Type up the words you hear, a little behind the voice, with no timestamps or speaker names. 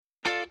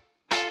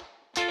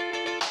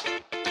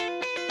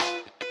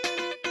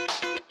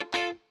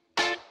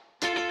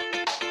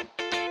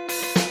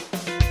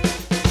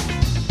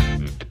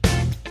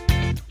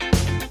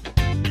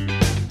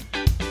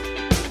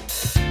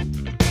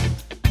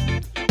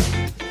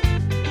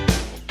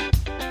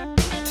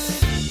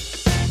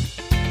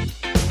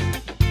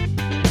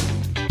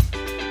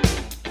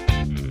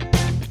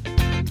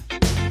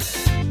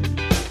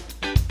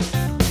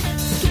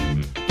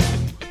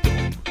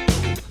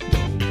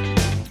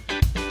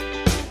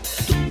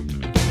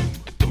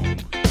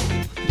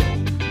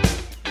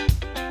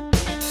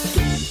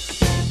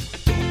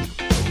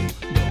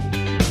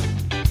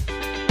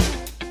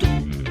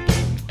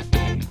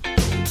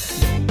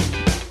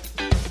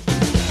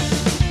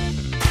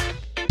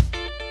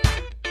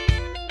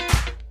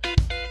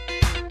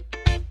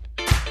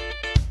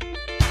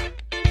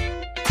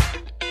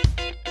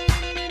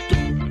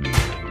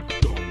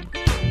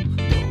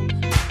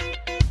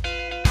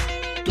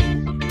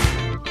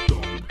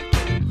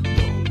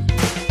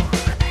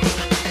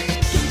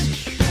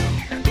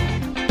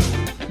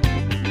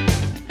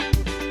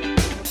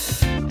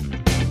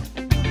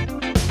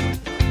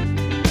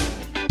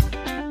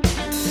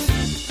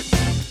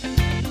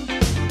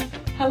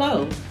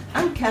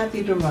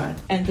Cathy Durant,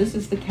 and this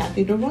is the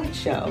Cathy Durant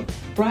Show,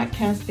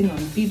 broadcasting on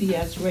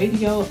BBS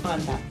Radio on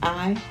the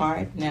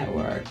iHeart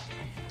Network.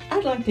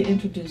 I'd like to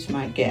introduce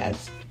my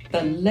guest,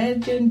 the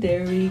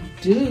legendary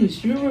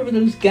Duice. You remember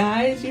those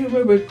guys? You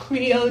remember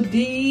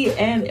Creo-D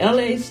and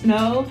L.A.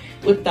 Sno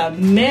with the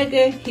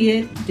mega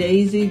hit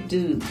Dazzey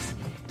Duks.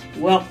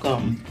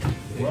 Welcome.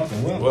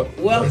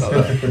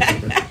 Welcome.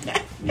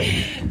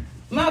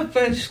 My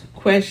first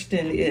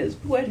question is,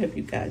 what have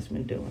you guys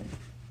been doing?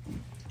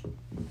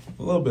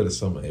 A little bit of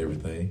some of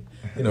everything.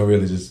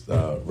 Really just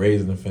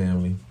raising a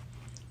family,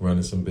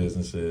 running some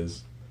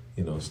businesses,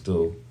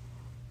 still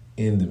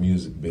in the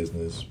music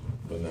business,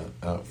 but not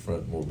out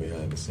front, more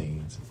behind the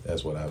scenes.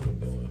 That's what I've been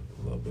doing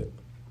a little bit.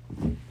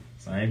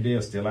 Same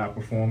deal, still out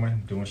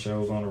performing, doing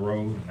shows on the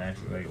road, and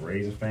actually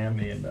raising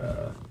family and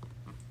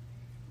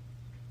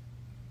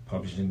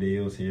publishing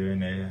deals here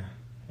and there,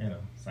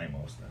 same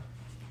old stuff.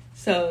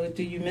 So,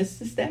 do you miss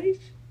the stage?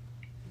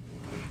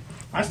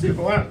 I still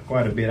go out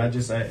quite a bit. I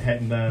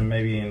hadn't done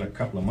maybe in a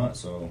couple of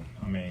months. So,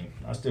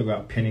 I still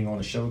got penning on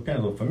the show.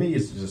 For me,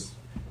 it's just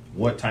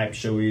what type of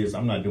show it is.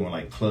 I'm not doing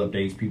like club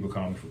dates. People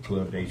call me for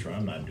club dates.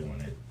 I'm not doing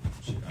it.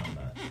 I'm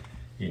not,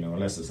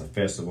 unless it's a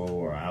festival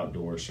or an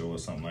outdoor show or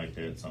something like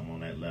that, something on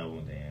that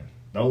level, then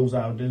those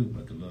I'll do.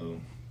 But the little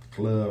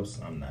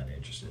clubs, I'm not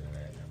interested in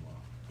that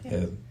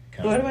anymore.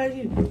 Yeah. What about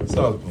you?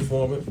 So,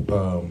 performing,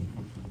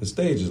 the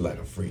stage is like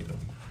a freedom,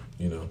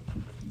 You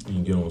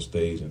can get on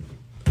stage and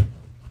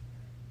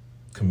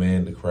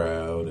command the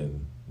crowd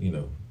and,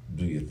 do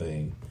your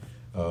thing.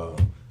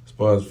 As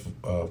far as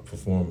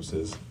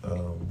performances,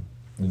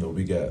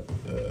 we got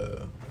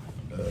a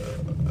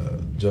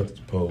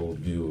juxtaposed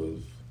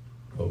view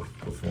of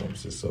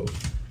performances. So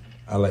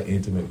I like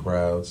intimate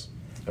crowds.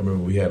 I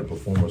remember we had a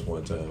performance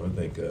one time. I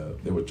think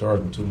they were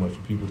charging too much for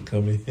people to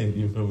come in.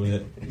 You remember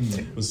that?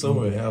 It was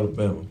somewhere in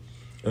Alabama.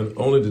 And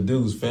only the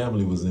dude's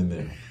family was in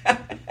there.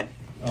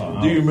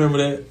 Do you remember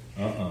that?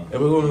 It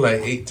was only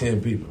like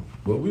 8-10 people.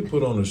 But we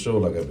put on a show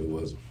like if it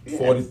was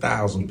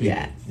 40,000 people.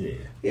 Yeah.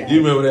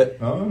 You remember that?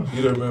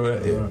 You don't remember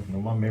that? Yeah.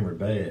 No, my memory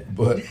bad.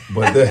 But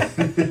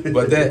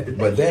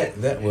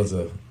that was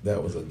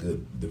a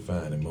good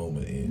defining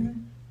moment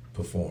in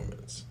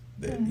performance.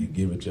 That you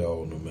give it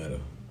y'all no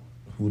matter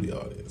who the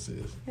audience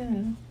is.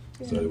 Yeah.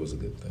 So it was a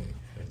good thing.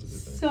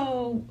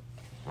 So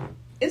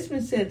it's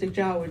been said that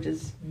y'all were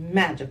just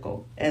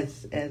magical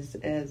as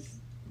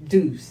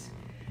Duice.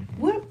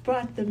 What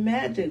brought the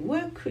magic?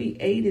 What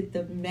created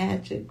the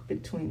magic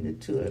between the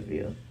two of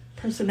you?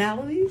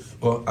 Personalities?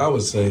 Well, I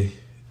would say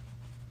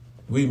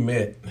we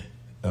met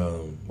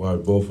while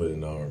we both were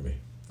in the Army.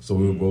 So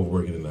we were both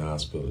working in the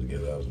hospital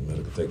together. I was a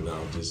medical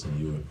technologist,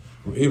 and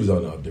he was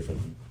on all different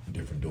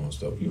doing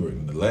stuff. You worked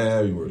in the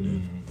lab, you worked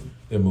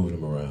they're moving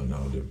him around and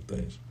all different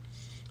things.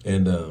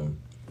 And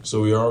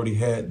so we already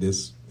had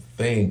this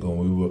thing going.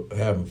 We were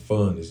having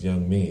fun as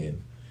young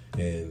men,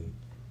 and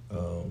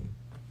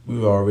we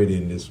were already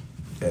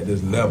at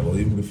this level,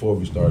 even before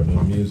we started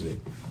doing music,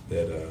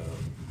 that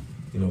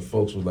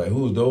folks were like,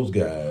 "Who's those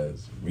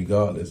guys?"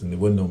 Regardless, and there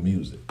wasn't no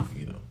music,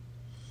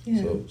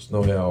 Yeah. So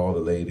Sno had all the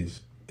ladies.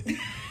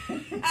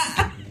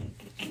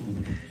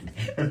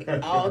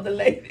 All the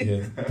ladies.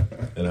 Yeah.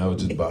 And I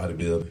was just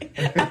bodybuilding.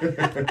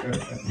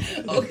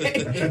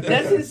 Okay,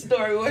 that's his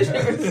story. What's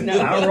yours? No,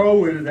 I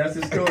roll with it. That's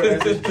his story.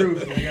 That's his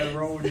truth. We got to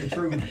roll with the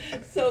truth.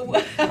 So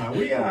what?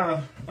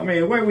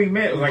 The way we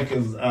met was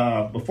because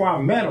before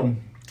I met him,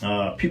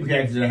 people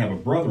actually didn't have a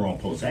brother on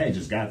post. I had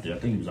just got there. I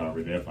think he was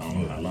already there for I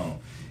don't know how long.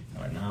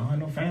 I'm like, no, I had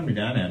no family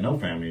down there. No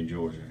family in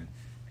Georgia.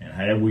 And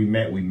however we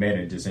met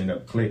and just ended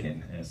up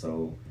clicking. And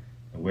so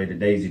the way the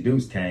Dazzey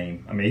Duks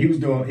came, he was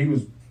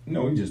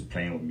just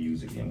playing with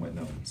music and wasn't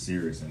nothing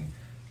serious. And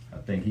I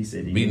think he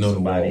said he beat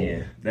somebody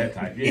in that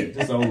type. Yeah,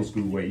 just the old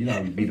school way.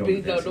 How we beat on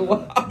the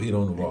wall. Beat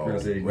on the wall. Girl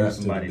said he beat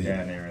somebody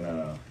down there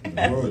in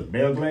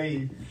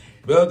Belglade.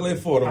 Belglade,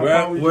 Florida,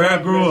 where I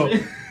grew up.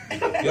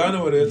 Y'all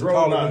know what it is.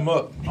 Calling them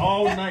up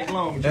all night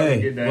long.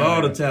 Hey, where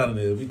all the talent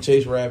is. We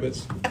chase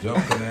rabbits,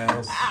 jump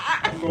canals,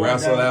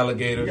 wrestle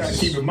alligators. You gotta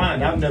keep in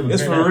mind, I've never been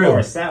that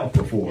far south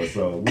before,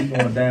 so we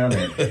going down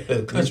and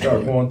we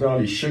start going through all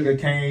these sugar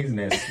canes and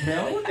that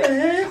smell. What the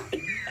hell?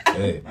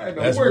 Hey,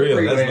 that's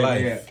real. That's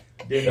life.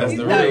 That's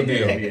the real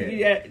deal.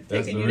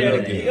 That's the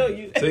real deal.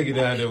 Take it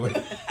down there. You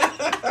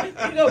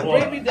gonna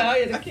bring me down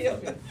here to kill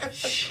me?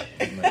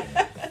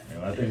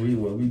 I think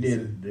we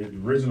did the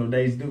original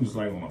Dazzey Duks was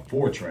like on a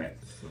 4-track.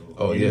 So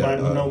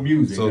anybody who know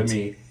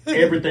music,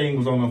 everything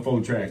was on the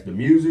 4 tracks. The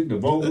music, the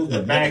vocals,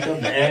 the backup,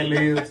 the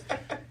ad-libs,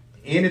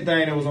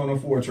 anything that was on the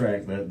 4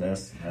 tracks.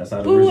 That's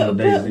how the original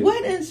Dazzey Duks.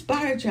 What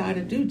inspired y'all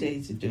to do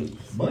Dazzey Duks?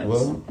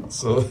 Well,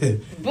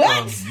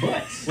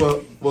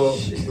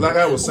 like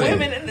I was saying,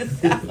 women in the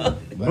South,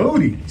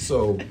 booty.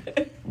 So,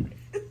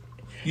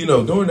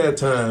 during that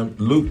time,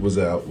 Luke was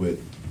out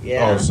with.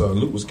 Yeah. Also,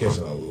 Luke was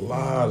catching a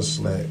lot of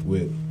slack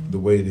with the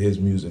way that his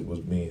music was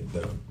being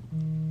done.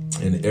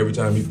 And every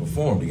time he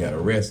performed, he got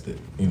arrested,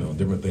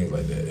 different things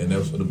like that. And that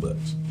was for the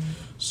bucks.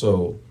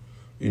 So,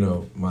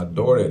 my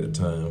daughter at the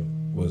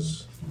time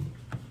was,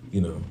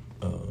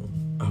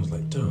 I was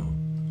like,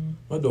 Tom,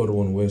 my daughter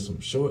want to wear some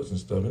shorts and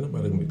stuff. Ain't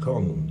nobody gonna be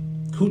calling them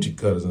coochie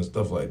cutters and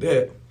stuff like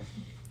that.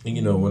 And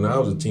you know, when I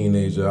was a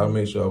teenager, I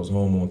made sure I was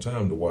home on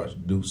time to watch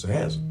Dukes of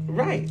Hazzard.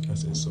 Right. I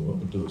said, so what I'm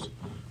gonna do is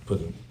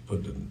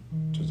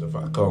just if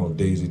I call them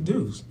Dazzey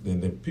Duks,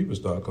 then people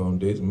start calling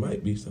them Dazzey.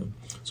 Might be something.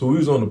 So we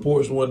was on the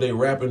porch one day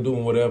rapping,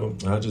 doing whatever,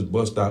 and I just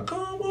bust out,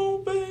 "Come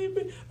on,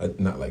 baby."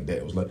 Not like that.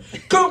 It was like,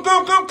 come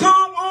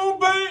on,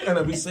 baby.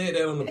 And we said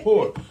that on the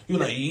porch. He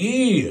was like,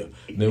 yeah.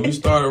 And then we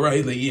started right.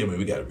 He's like, yeah, man,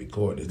 we got to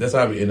record this. That's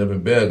how we ended up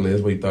in Beverly.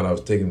 That's why he thought I was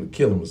taking him to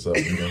kill him or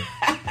something, you know.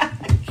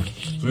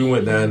 So we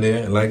went down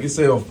there, and like you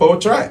said, on 4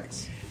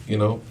 tracks, you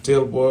know.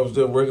 Taylor Boy was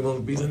still working on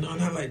the beats. No,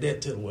 not like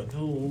that. Taylor Boy,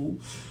 no.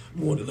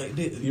 We want it like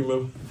this. You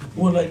remember?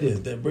 We want it like this.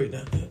 That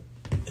breakdown.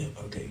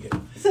 Okay, yeah.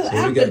 So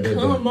after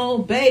 "Come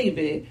On,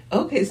 Baby,"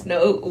 okay,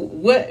 Sno,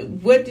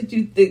 what did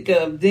you think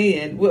of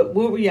then? What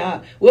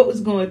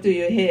was going through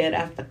your head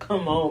after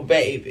 "Come On,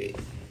 Baby"?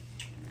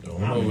 I don't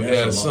know. We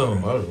had a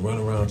song. I was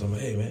running around talking,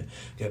 "Hey man,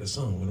 got a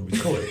song. I'm gonna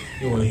record it.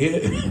 You want to hear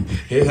it?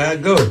 Here's how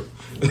it go."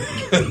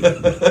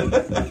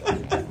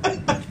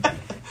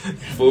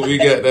 Before we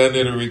got down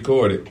there to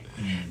record it,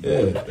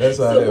 yeah, that's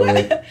how that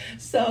went.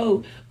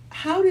 So,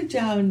 how did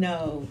y'all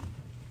know?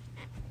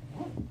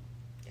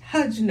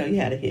 How did you know you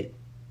had a hit?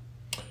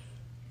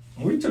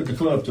 We took the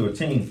club to a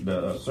team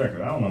circuit.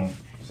 I don't know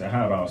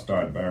how it all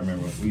started, but I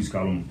remember we used to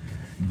call them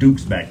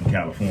Dukes back in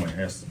California.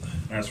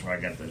 That's where I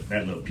got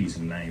that little piece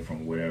of the name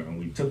from, whatever. And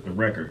we took the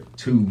record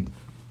to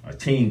a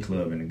teen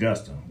club in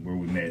Augusta where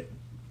we met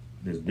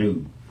this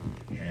dude.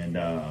 And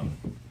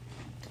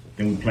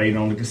then we played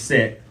on the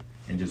cassette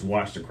and just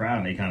watched the crowd.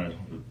 And they kind of,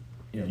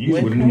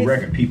 usually with a new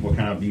record, people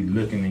kind of be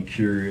looking and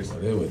curious. Oh,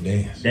 they would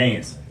dance.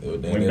 Dancing.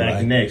 Went back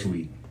the next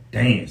week,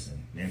 dancing.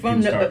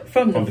 From the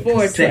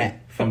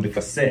 4-track. From the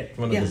cassette.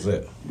 From the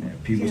cassette.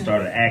 And people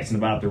started asking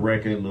about the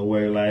record a little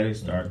way later,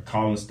 started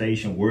calling the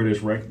station, where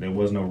this record? There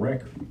was no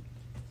record.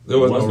 There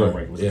was no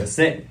record. It was a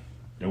cassette.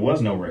 There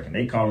was no record.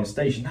 They called the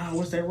station,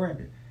 what's that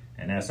record?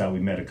 And that's how we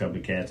met a couple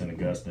of cats in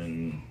Augusta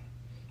and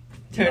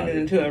turned it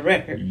into a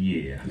record.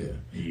 Yeah.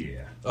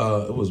 It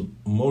was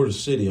Motor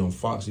City on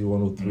Foxy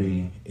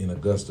 103 in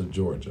Augusta,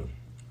 Georgia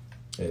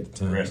at the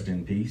time. Rest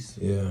in peace.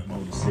 Yeah.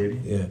 Motor City.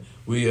 Yeah.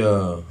 We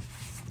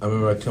I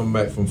remember I come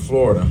back from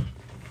Florida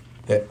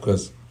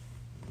because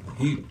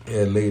he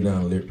had laid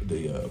down the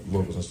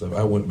vocals and stuff.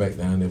 I went back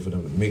down there for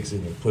them to mix it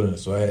and put it in.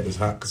 So I had this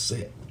hot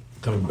cassette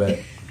coming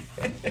back.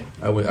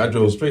 I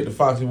drove straight to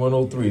Foxy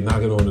 103,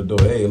 knocking on the door.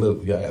 Hey,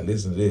 look, y'all gotta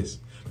listen to this.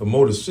 But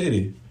Motor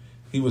City,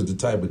 he was the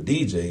type of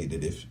DJ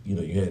that if you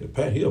had to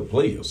pay, he'll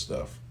play your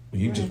stuff.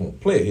 He just won't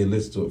play it. He'll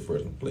listen to it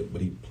first and play it.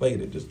 But he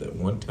played it just that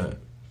one time.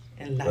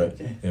 And liked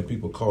it. And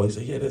people call. He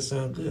said, "Yeah, that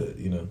sounds good."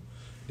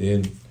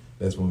 Then.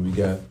 That's when we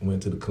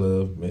went to the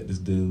club, met this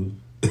dude.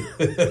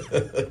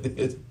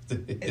 The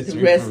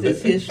rest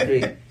is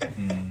history.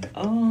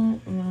 Oh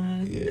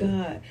my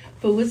God!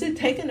 But was it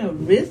taking a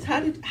risk?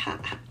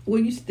 Were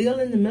you still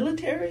in the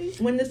military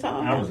when this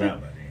all happened? I was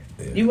out by then.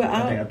 Yeah. You were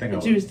out, I think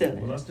but you were still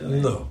in. Was I still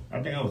in? No, I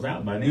think I was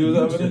out by then. You was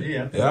out by then?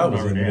 Yeah, I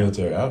was in the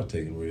military. I was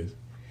taking risks.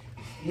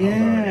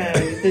 Yeah,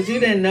 because you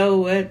didn't know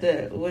what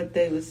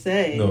they would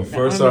say. No,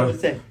 first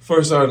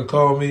sergeant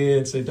called me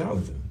and said,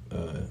 "Darlington,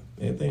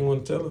 anything you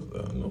want to tell us?"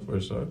 No,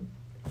 first sergeant.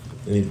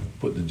 And he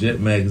put the Jet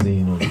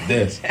magazine on the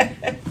desk.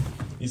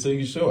 He said,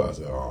 "You sure?" I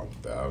said, "Oh,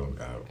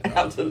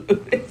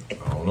 absolutely.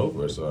 I don't know,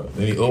 first sergeant."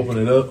 Then he opened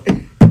it up,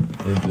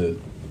 and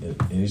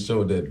he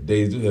showed that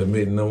Dazzey Duks had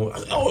made it number 1. I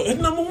said, "Oh, it's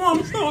number 1.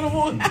 It's number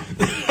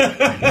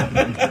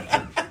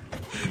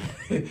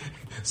 1."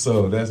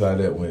 So that's how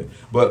that went.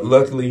 But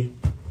luckily,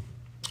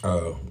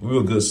 we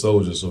were good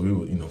soldiers, so we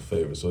were,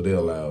 favored. So they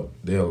allowed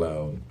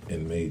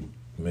and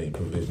made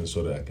provisions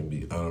so that I can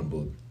be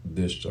honorable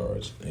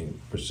discharged and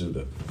pursue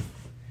the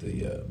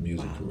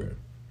music career.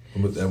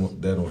 But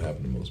that don't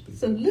happen to most people.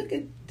 So look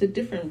at the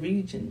different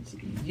regions.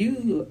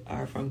 You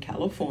are from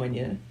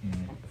California,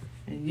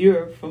 and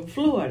you're from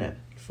Florida.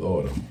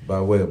 Florida,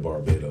 by way of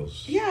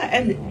Barbados. Yeah,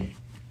 and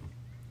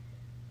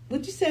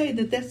would you say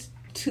that that's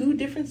 2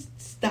 different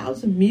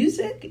styles of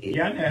music?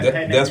 Yeah,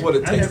 that's what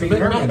it takes to make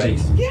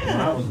bass.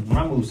 Yeah. When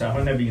I moved south,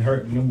 I never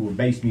even knew what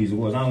bass music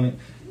was. I don't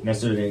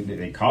necessarily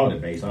they called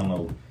it bass. I don't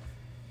know.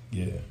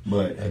 Yeah,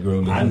 but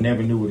I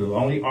never knew what the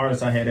only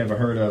artist I had ever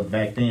heard of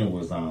back then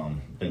was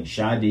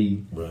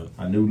Shadi. Right.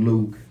 I knew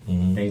Luke,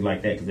 things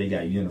like that because they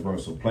got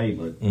universal play.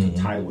 But the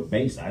title with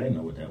bass, I didn't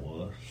know what that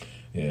was.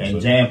 Yeah, and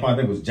Jam Pong, I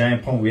think it was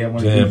Jam Pong. We had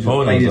one of these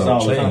play this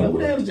all the time. Like,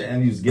 what the hell is that?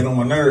 And he just get on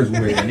my nerves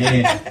with it. And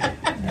then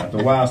after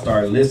a while, I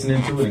started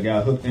listening to it and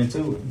got hooked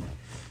into it.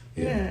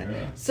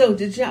 Yeah. So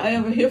did y'all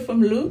ever hear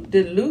from Luke?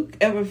 Did Luke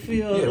ever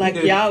feel like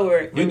y'all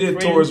were? We did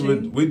tours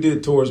with Luke. We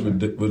did tours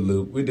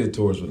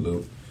with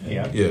Luke.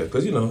 Yeah,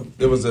 because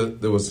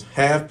there was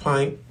Half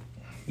Pint,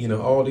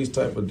 all these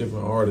type of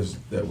different artists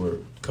that were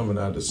coming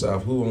out of the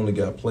South who only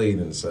got played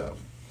in the South.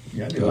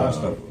 Yeah, I did a lot of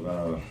stuff.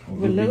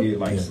 We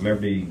did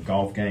celebrity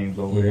golf games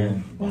over there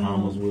in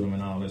Bahamas with them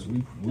and all this.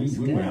 We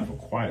went out for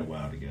quite a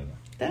while together.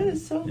 That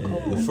is so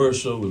cool. The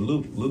first show with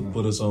Luke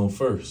put us on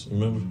first,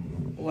 remember?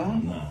 Wow.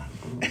 Nah.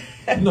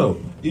 No,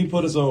 he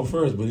put us on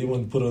first, but he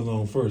wouldn't put us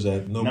on first.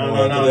 No.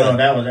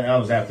 That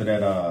was after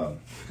that,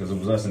 because it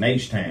was us in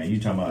H-Town.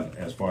 You talking about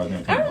as far as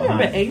them I coming remember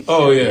behind. H-Town.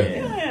 Oh,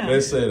 yeah. They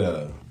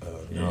said,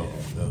 no.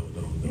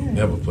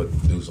 Never put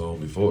Dukes on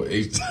before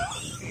H-Town.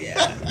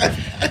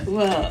 Yeah.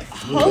 Well,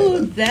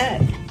 hold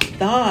that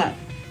thought.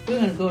 We're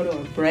going to go to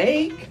a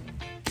break.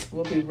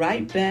 We'll be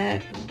right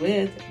back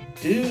with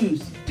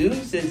Duice.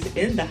 Duice is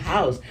in the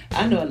house.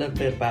 I know a little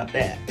bit about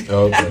that.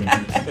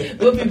 Okay.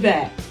 We'll be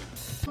back.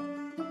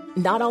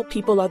 Not all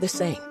people are the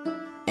same.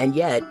 And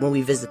yet, when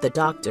we visit the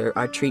doctor,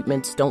 our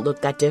treatments don't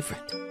look that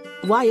different.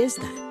 Why is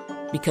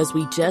that? Because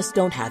we just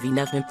don't have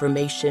enough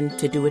information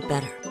to do it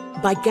better.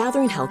 By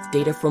gathering health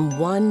data from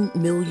 1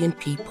 million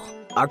people,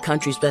 our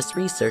country's best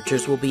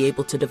researchers will be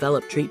able to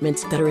develop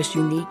treatments that are as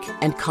unique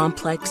and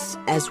complex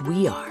as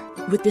we are.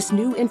 With this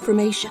new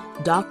information,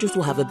 doctors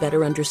will have a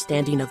better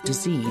understanding of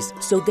disease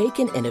so they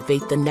can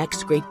innovate the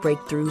next great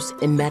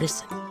breakthroughs in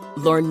medicine.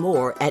 Learn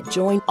more at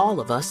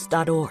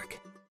joinallofus.org.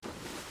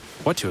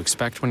 What to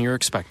expect when you're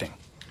expecting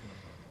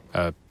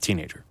a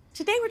teenager.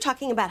 Today we're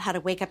talking about how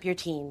to wake up your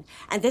teen,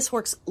 and this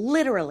works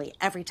literally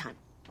every time.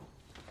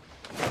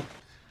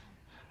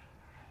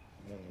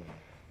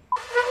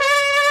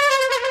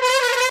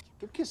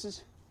 Good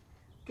kisses.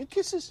 Good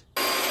kisses.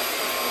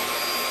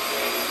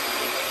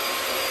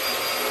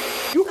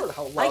 You heard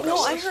how loud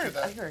I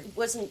heard. It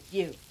wasn't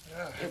you.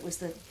 Yeah. It was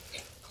the...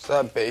 Is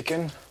that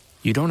bacon?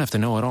 You don't have to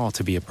know it all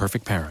to be a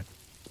perfect parent.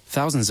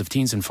 Thousands of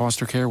teens in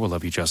foster care will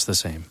love you just the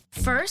same.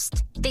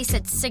 First, they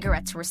said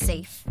cigarettes were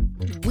safe.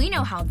 We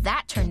know how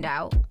that turned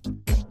out.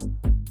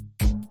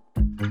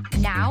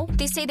 Now,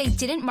 they say they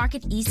didn't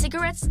market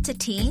e-cigarettes to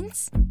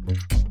teens.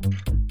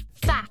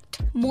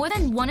 Fact, more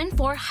than 1 in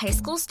 4 high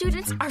school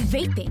students are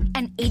vaping,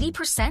 and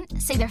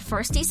 80% say their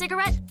first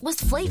e-cigarette was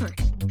flavored.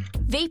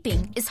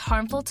 Vaping is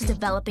harmful to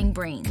developing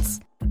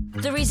brains.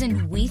 The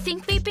reason we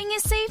think vaping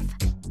is safe?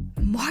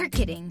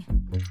 Marketing.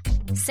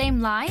 Same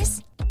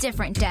lies,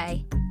 different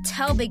day.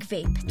 Tell Big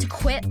Vape to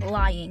quit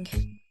lying.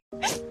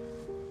 Oh,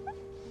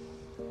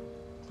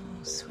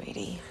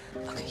 sweetie.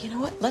 Okay, you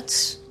know what?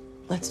 Let's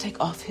take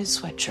off his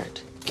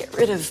sweatshirt. Get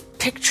rid of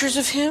pictures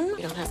of him.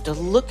 You don't have to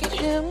look at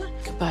him.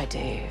 Goodbye,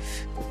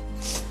 Dave.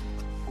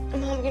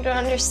 Mom, you don't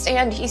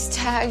understand. He's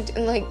tagged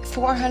in like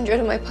 400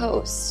 of my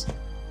posts.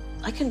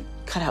 I can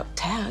cut out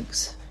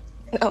tags.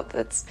 No,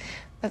 that's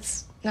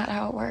not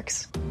how it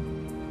works.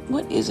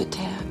 What is a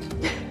tag?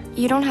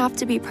 You don't have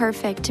to be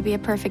perfect to be a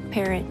perfect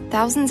parent.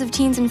 Thousands of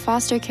teens in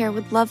foster care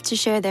would love to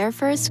share their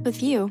first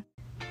with you.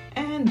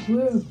 And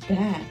we're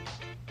back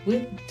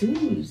with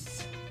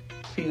Duice,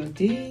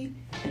 Creo-D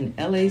and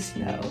L.A.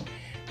 Sno.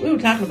 We were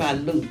talking about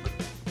Luke.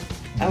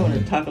 I want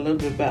to talk a little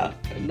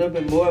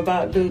bit more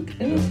about Luke.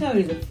 Let me tell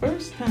you, the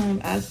first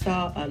time I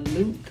saw a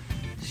Luke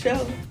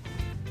show,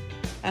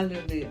 I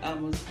literally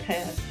almost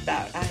passed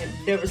out. I had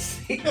never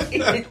seen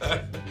anything.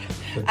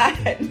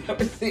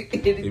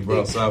 He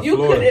brought South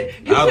Florida.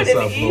 You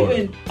couldn't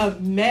even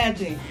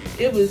imagine.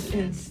 It was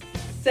in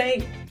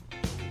St.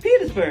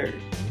 Petersburg.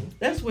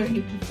 That's where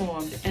he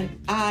performed. And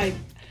I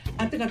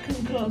think I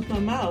couldn't close my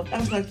mouth. I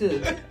was like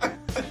this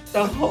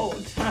the whole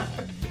time.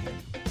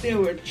 There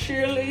were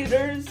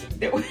cheerleaders.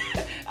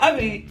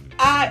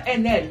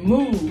 And that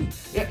move.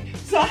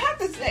 So I have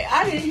to say,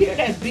 I didn't hear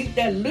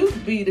that Luke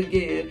beat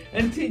again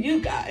until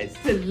you guys.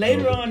 Till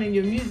later on in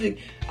your music,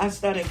 I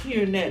started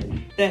hearing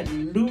that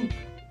Luke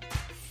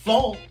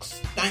folk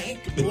stank,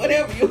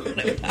 whatever you want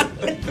to call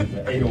it.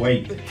 The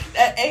 808.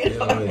 That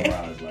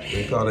 808.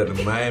 They call it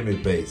the Miami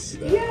bass.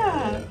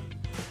 Yeah.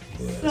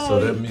 So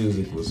that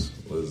music was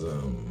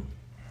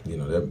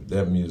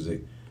that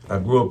music. I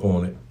grew up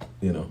on it,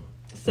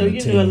 So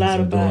you knew a lot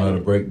about doing a lot it.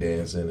 of break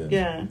dancing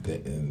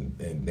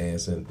and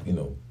dancing,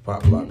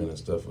 pop locking and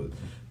stuff with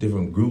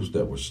different groups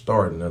that were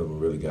starting. None of them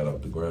really got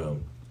off the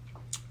ground.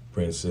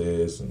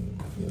 Princess and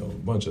a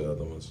bunch of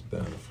other ones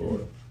down in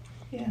Florida.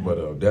 Yeah.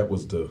 But that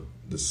was the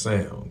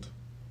sound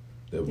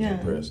that was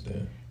impressed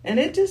in. And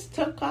it just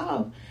took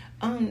off.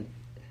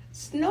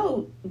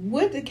 Sno,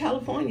 what did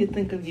California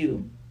think of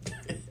you?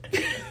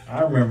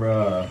 I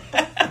remember.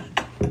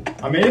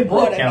 It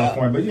brought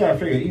California, but you gotta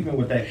figure, even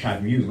with that type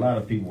of music, a lot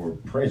of people were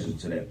prejudiced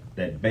to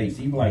that bass.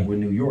 Even like with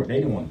New York, they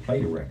didn't want to play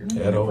the record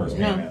when it first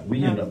came out.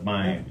 We ended up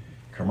buying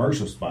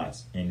commercial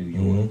spots in New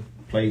York,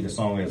 played the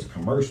song as a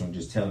commercial, and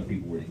just telling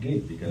people where to get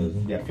it, because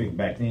you gotta figure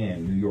back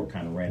then, New York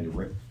kind of ran the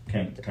radio.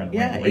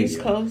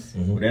 East Coast.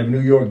 Whatever New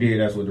York did,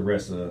 that's what the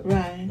rest of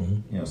right.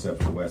 Except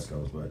for the West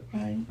Coast. But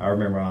I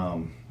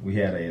remember we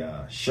had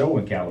a show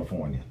in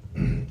California,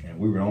 and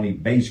we were the only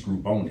bass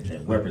group on it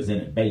that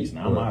represented bass.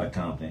 Now I'm out of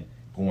Compton,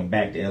 going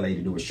back to L.A.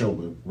 to do a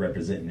show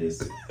representing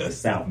this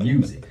South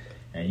music,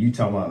 and you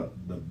talking about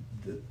the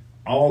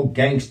all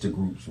gangster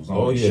groups was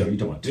on the show. You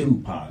talking about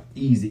Tupac,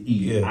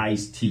 Eazy-E,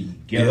 Ice-T,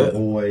 Ghetto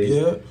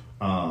Boys,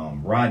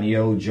 Rodney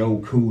O, Joe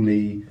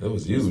Cooley. That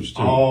was huge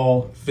too.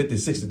 All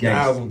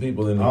 50,000-60,000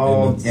 people in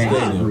all the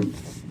stadium.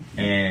 groups.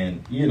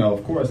 And, you know,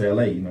 of course,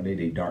 LA, you know, they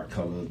dark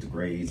colors, the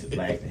grays, the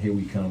blacks, and here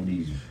we come,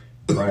 these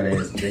bright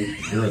ass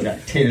girls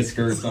got tennis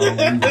skirts on.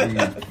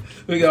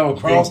 We got all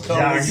cross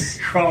colors.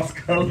 Cross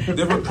colors.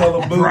 Different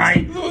color boots.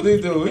 Right. That's what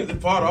they do. It's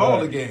part of all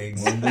the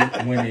gangs.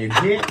 When it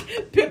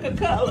hit, pick a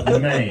color.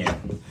 Man.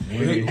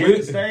 When it hit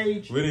the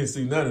stage, we didn't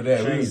see none of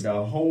that. Changed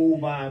the whole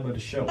vibe of the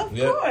show. Of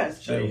course.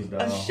 Changed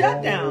the whole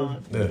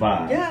shutdown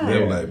vibe. Yeah.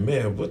 They were like,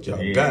 man, what y'all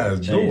guys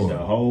doing? Changed the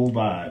whole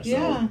vibe.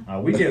 Yeah.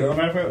 So, we did, as a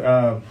matter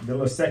of fact, the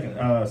little second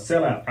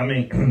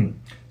sellout,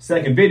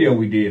 second video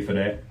we did for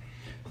that.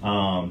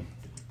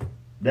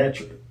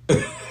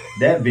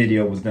 That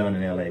video was done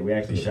in L.A. We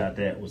actually shot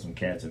that with some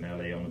cats in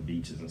L.A. on the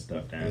beaches and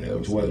stuff down there,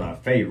 which wasn't our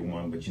favorite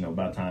one. But you know,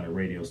 by the time the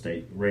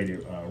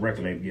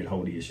record label get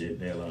hold of your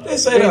shit, they'll they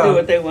do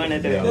what they want to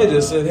do. They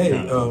just said, "Hey,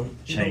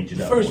 change it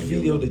the up." First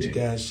video that you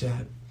guys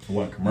shot,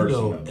 what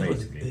commercial?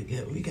 Basically,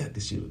 we got to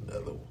shoot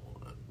another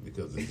one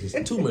because there's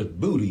just too much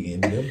booty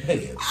in them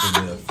pants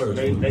in their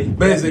first one.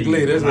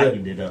 Basically, that's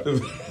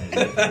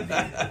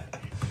it.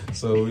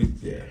 So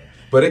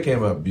but it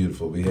came out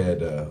beautiful. We had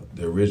the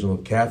original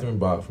Catherine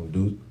Bach from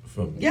Dukes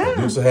of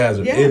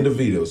Hazzard in the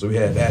video. So we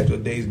had the actual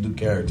Dazzey Duks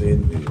character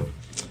in the video.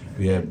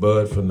 We had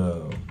Bud from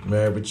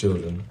Married with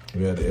Children.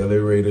 We had the L.A.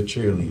 Raider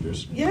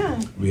cheerleaders.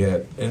 Yeah. We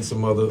had and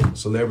some other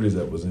celebrities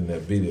that was in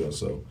that video.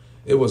 So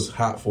it was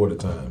hot for the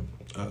time.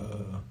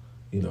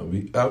 You know,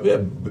 we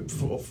had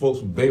folks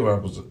from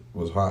Baywatch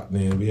was hot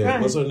then. We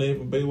had what's her name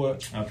from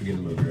Baywatch? I forget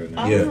the little girl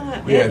now.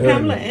 We had her.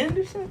 Pamela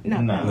Anderson?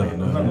 No.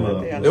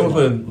 It was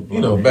when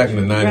back in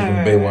the 90s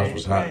when Baywatch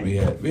was hot. We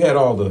had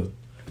all the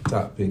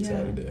top picks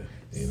out of there.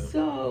 You know.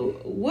 So,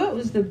 what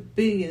was the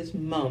biggest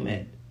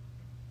moment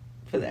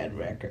for that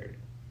record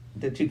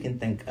that you can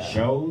think of?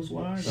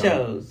 Shows-wise?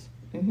 Shows.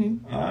 Mm-hmm.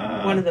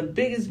 One of the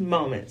biggest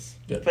moments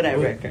for that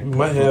record. We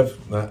might have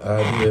an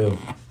idea of...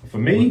 For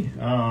me,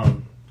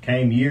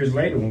 came years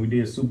later when we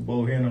did Super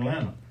Bowl here in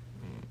Atlanta.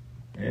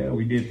 Yeah,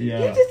 we did the...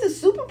 you did the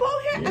Super Bowl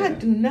here? Yeah. I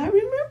do not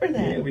remember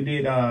that. Yeah, we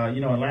did...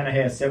 Atlanta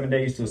had 7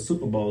 days to a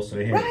Super Bowl, so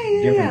they had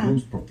different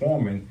groups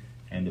performing,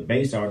 and the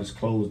bass artists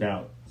closed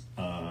out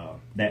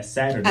that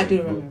Saturday. I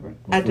do remember.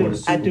 I do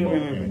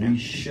remember. And we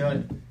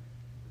shut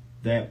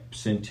that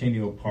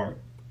Centennial Park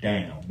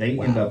down. They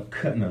ended up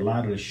cutting a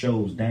lot of the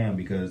shows down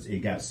because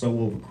it got so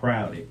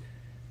overcrowded.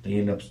 They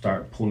ended up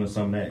start pulling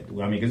some of that. I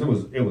mean, because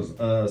it was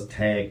us,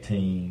 Tag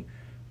Team,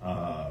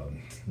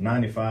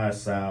 95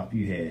 South.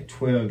 You had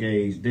 12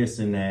 Gauge, this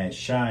and that,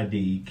 Shy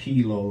D,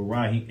 Kilo,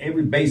 Raheem.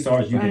 Every bass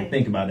artist you can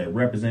think about that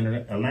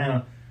represented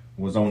Atlanta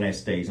was on that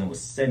stage. And it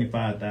was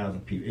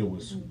 75,000 people. It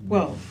was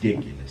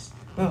ridiculous.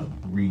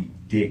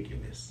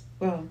 Ridiculous.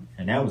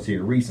 And that was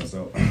here recent.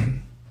 So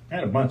I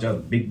had a bunch of other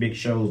big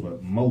shows,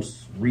 but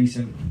most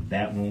recent,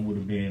 that one would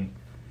have been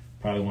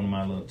probably one of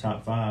my little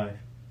top 5.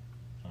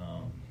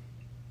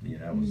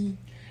 That was...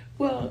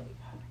 Well,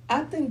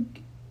 I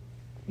think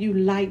you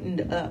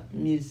lightened up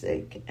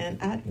music, and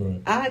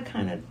I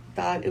kind of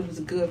thought it was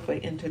good for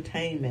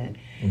entertainment,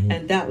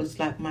 and that was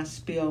like my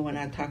spiel when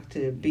I talked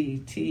to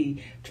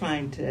BT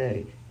trying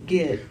to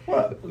get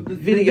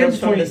videos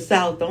from the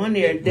South on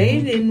there.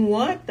 They didn't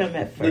want them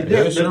at first.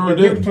 The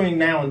difference between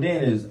now and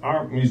then is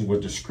our music was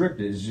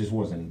descriptive, it just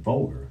wasn't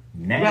vulgar.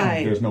 Now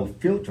there's no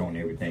filter on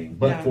everything,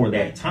 but for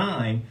that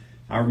time,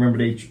 I remember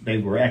they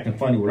were acting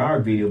funny with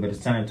our video, but at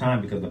the same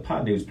time, because the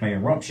pot they was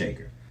playing Rump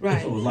Shaker.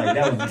 Right. So it was like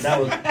that was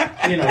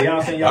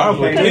y'all saying y'all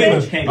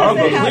playing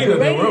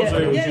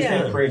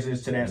just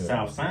prejudice to that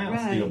South sound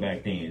still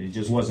back then. It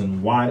just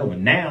wasn't wide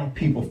open. Now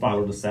people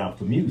follow the South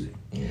for music.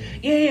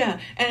 Yeah.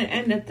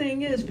 And the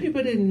thing is,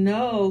 people didn't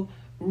know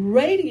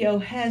radio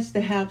has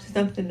to have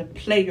something to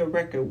play your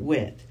record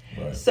with.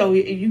 Right. So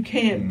you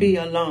can't be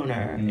a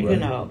loner, you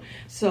know.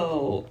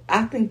 So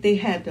I think they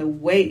had to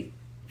wait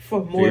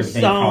for more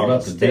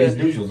songs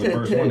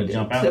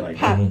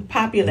to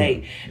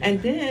populate.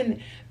 And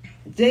then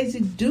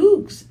Dazzey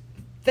Duks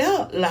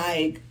felt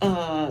like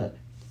a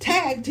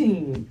tag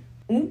team.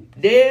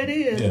 There it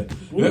is. Yeah.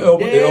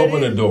 They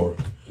opened the door.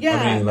 Yeah.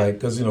 I mean,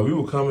 because, we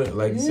were coming,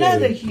 like you said.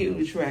 Another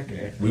huge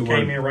record. We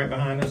came in right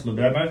behind us.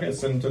 Everybody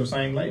sent them to the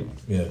same label.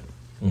 Yeah.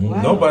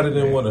 Wow. Nobody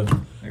didn't want to,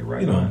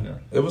 behind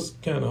us. It was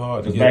kind of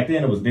hard to get. Back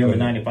then it was them and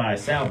 95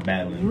 South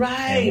battling.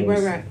 Right.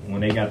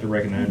 When they got the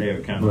record now, they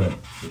were kind of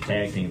the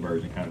tag team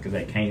version, because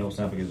that Kano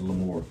something is a little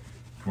more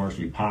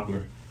commercially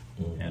popular.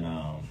 And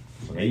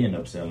so they ended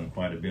up selling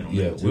quite a bit on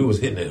that too. We was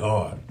hitting it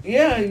hard.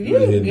 Yeah, you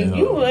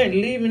weren't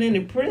leaving any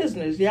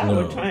prisoners. Y'all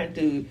were trying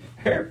to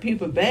hurt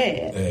people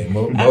bad.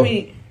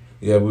 Hey,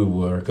 yeah, we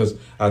were. Because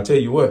I'll tell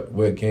you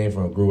where it came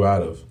from, grew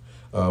out of.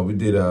 We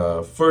did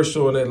our first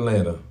show in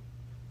Atlanta.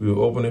 We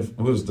were opening. It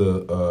was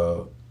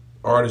the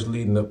artist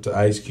leading up to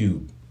Ice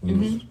Cube. We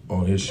was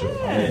on his show.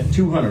 I had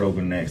 200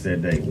 open acts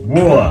that day.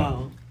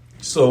 Wow.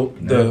 So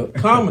the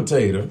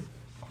commentator,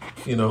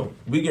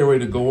 we getting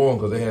ready to go on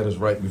because they had us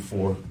right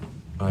before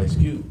Ice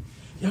Cube.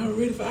 Y'all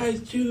ready for Ice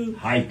Cube?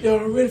 Hype.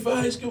 Y'all ready for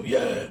Ice Cube?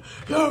 Yeah.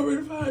 Y'all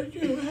ready for Ice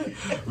Cube?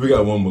 We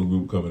got one more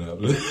group coming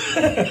out.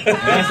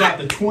 That's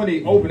after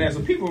 20 open air.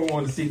 So people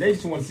want to see. They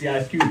just want to see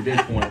Ice Cube at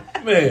this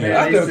point. Man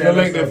I could have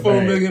collected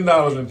 $4 million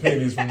in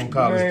pennies from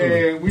college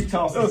students. Man, we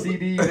tossing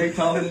CDs. They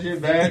tossing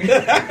shit back.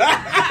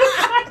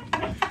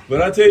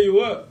 But I tell you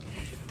what.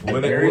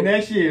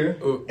 Next year,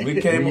 we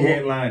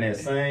headlined that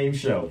same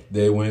show.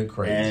 They went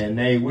crazy, and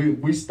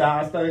we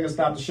stopped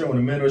the show in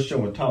the middle of the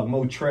show and talk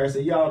more trash.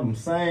 Said, y'all them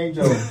same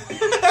jokes.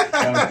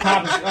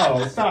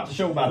 Stop the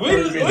show about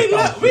 30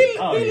 minutes. We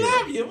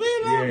love you.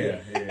 We love you.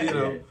 You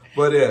know,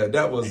 but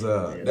that was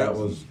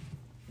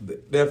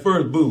that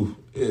first booth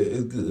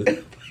is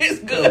good. It's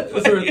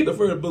good. The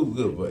first booth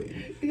good for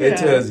you. Yeah. It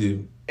tells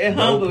you. It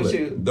humbles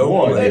you.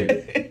 Don't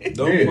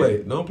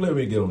play when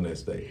you get on that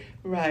stage.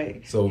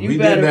 Right. So we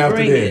didn't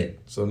after that.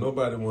 So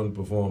nobody wanted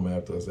to perform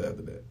after us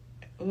after that.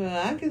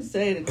 Well, I can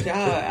say that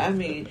y'all, I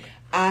mean,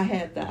 I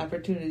had the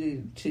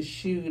opportunity to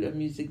shoot a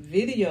music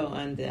video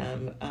on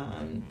them.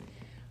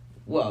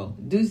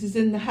 Deuce is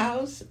in the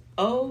house.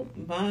 Oh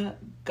my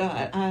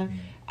God.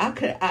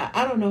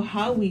 I don't know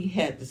how we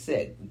had the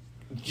set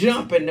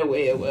jumping the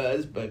way it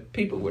was, but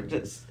people were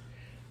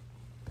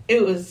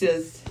it was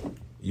just.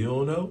 You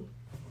don't know?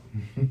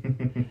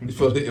 You're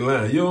supposed to hit your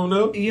line. You don't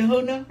know? You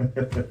don't know?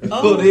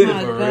 Oh my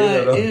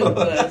God, it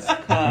was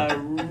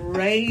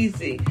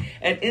crazy.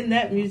 And in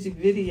that music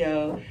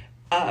video,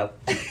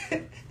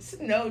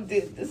 Sno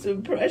did this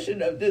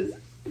impression of this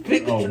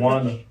big strong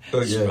woman.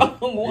 Yeah,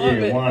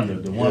 Wanda.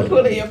 The one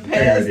pulling your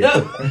pants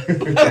up.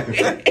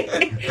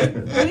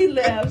 We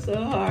laughed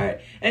so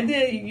hard. And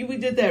then we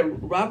did that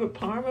Robert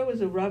Palmer.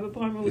 Was it Robert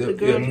Palmer with the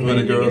girls? Yeah,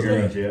 the girls.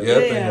 Yeah,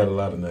 that thing had a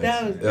lot of nice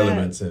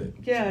elements in it.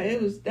 Yeah,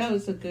 that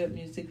was a good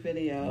music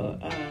video.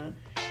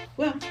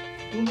 We'll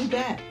be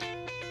back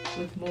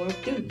with more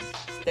of Dukes.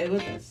 Stay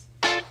with us.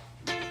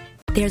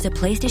 There's a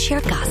place to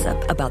share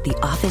gossip about the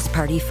office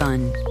party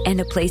fun, and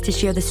a place to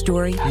share the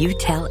story you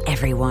tell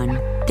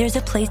everyone. There's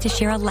a place to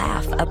share a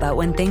laugh about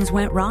when things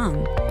went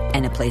wrong,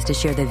 and a place to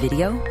share the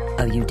video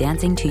of you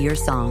dancing to your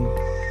song.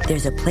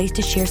 There's a place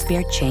to share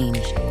spare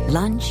change,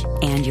 lunch,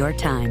 and your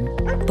time.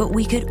 But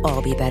we could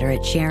all be better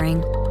at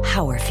sharing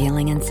how we're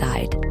feeling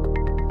inside.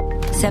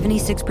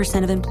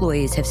 76% of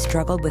employees have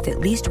struggled with at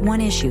least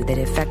one issue that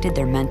affected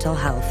their mental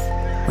health.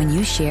 When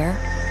you share,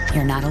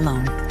 you're not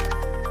alone.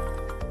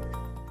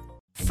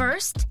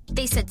 First,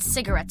 they said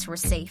cigarettes were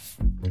safe.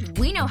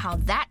 We know how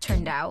that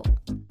turned out.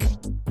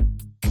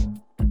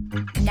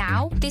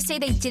 Now, they say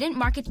they didn't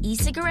market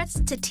e-cigarettes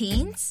to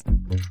teens.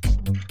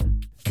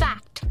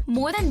 Fact,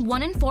 more than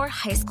 1 in 4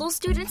 high school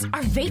students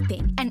are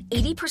vaping, and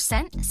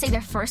 80% say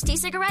their first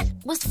e-cigarette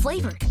was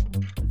flavored.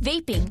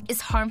 Vaping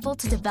is harmful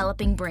to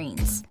developing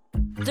brains.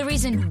 The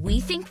reason we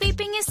think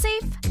vaping is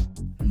safe?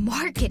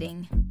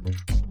 Marketing.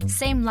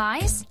 Same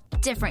lies,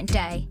 different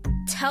day.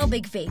 Tell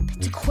Big Vape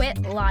to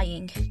quit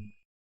lying.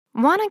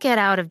 Want to get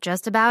out of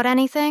just about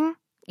anything?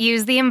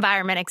 Use the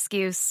environment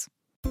excuse.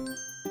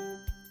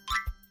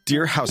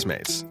 Dear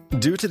housemates,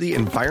 due to the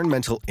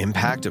environmental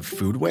impact of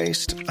food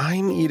waste,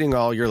 I'm eating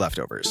all your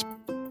leftovers.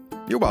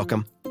 You're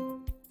welcome.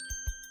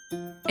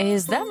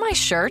 Is that my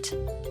shirt?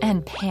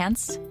 And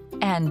pants?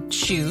 And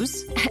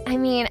shoes? I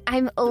mean,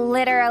 I'm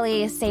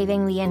literally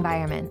saving the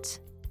environment.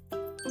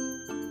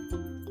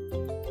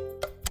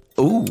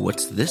 Ooh,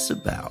 what's this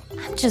about?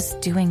 I'm just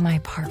doing my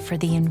part for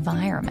the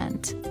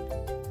environment.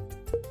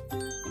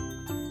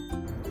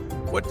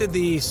 What did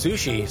the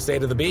sushi say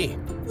to the bee?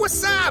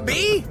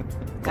 Wasabi!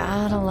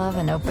 Gotta love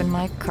an open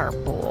mic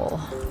carpool.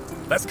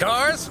 Less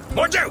cars,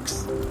 more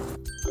jokes!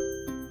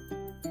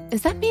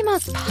 Is that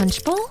Mima's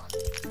punch bowl?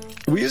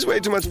 We use way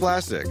too much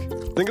plastic.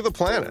 Think of the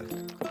planet.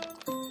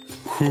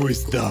 Who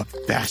is the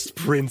best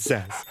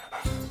princess?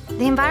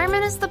 The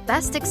environment is the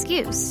best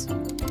excuse.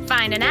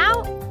 Find an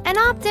out and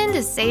opt in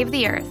to save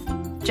the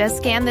earth. Just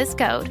scan this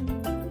code.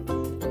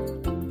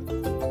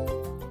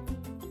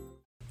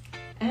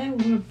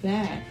 And we're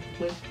back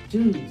with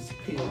Dukes,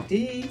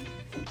 Creo-D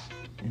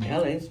and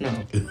L.A. Sno.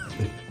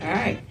 All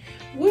right.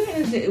 Where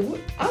is it?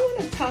 I want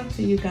to talk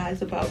to you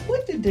guys about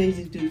what did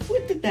Dazzey do?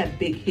 What did that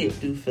big hit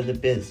do for the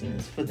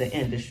business, for the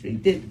industry?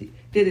 Did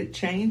it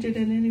change it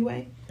in any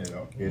way? It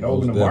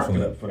opened the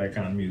market up for that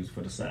kind of music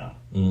for the South.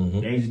 Mm-hmm.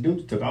 Dazzey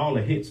Duks took all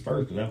the hits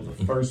first because that was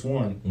the first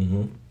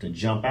one to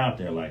jump out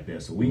there like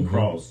that. So we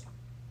crossed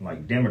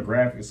like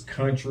demographics,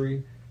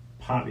 country,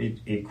 pop.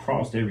 It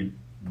crossed every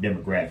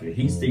demographic.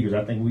 Heat Seekers,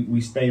 I think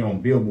we stayed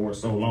on Billboard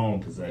so long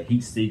because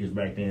Heat Seekers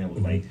back then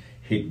was like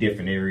hit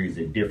different areas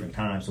at different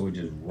times, so it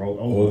just rolled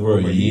over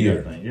a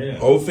year. I think. Yeah.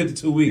 Over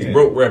 52 weeks,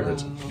 broke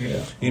records.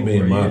 Yeah. He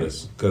being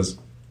modest because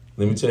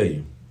let me tell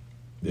you,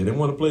 they didn't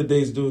want to play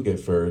Dazzey Duks at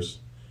first,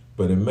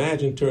 but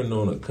imagine turning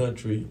on a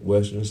country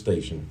western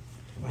station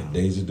and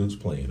Dazzey Duks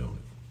playing on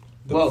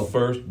it. The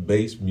first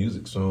bass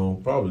music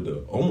song, probably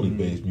the only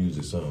bass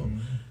music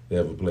song they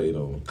ever played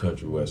on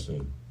country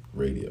western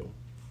radio.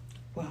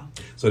 Wow.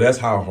 So that's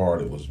how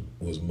hard it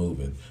was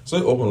moving. So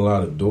it opened a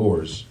lot of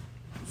doors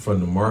from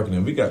the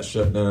marketing. We got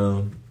shut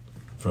down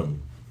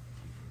from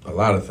a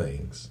lot of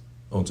things.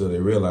 until they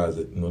realized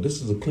that,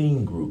 this is a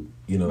clean group.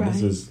 Right.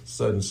 This is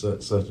such and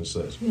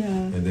such. Yeah.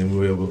 And then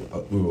we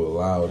were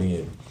allowed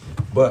in.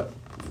 But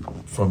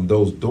from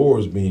those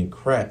doors being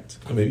cracked,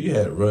 you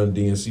had Run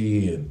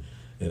DMC and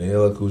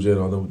LL Cool J and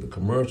all the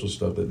commercial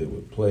stuff that they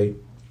would play,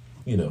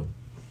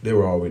 they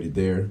were already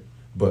there.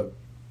 But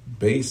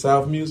Bay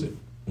South music,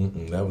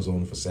 that was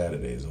only for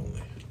Saturdays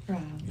only.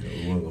 Right.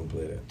 We weren't going to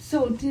play that.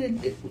 So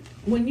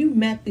when you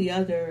met the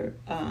other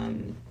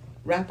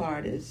rap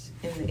artists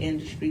in the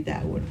industry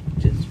that were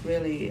just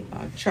really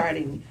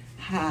charting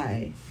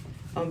high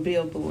on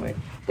Billboard,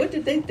 what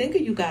did they think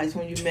of you guys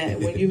when you met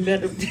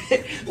them?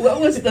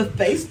 What was the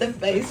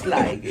face-to-face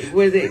like? Did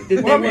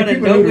they want to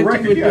know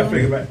what you were doing?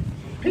 Think about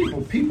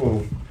it.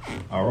 People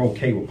are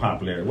okay with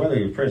popularity, whether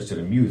you're pressed to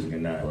the music or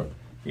not. Right.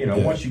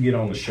 Once you get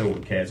on the show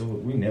with cats,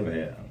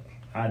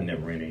 I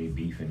never had any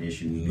beef and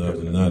issues because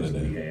of the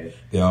music we had.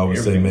 They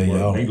always say, man,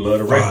 y'all they love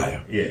the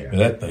fire. Yeah. Man,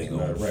 that thing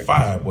on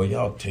fire, boy.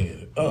 Y'all tear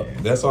it up.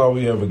 Yeah. That's all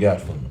we ever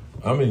got from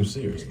them.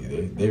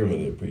 Seriously, they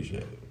really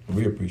appreciate it.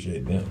 We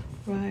appreciate them.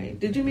 Right.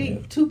 Did you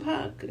meet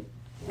Tupac?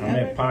 I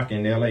met Pac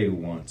in L.A.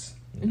 once.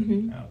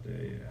 Out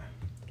there,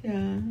 yeah.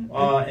 And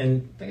I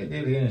think I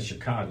did it in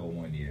Chicago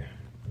one year.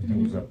 I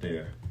was up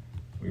there.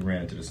 We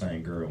ran into the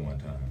same girl one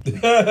time.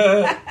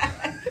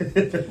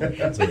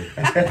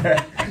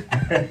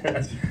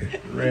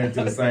 Ran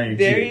into the same chick.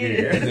 There he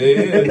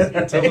is.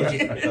 I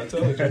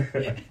told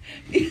you.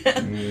 Yeah.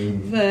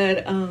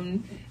 But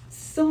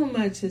so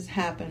much has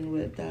happened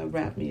with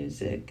rap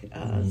music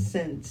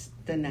since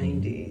the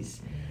 90s.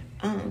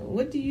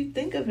 What do you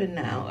think of it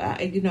now?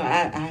 I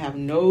have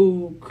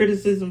no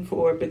criticism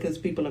for it because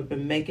people have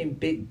been making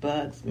big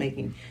bucks,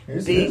 making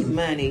big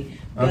money.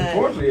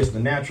 Unfortunately, it's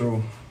the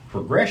natural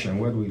progression,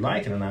 whether we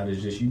like it or not.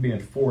 Is just you being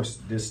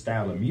forced this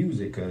style of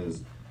music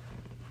because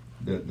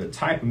the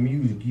type of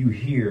music you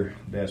hear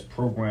that's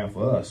programmed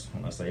for us,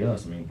 when I say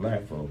us, I mean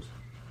black folks,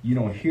 you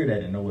don't hear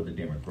that in no other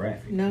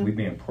demographic. No. We're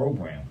being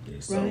programmed with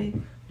this. Right. So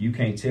you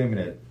can't tell me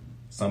that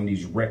some of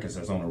these records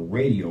that's on the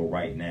radio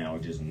right now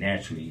just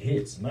naturally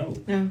hits. No.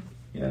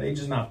 They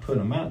just not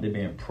putting them out. They're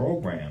being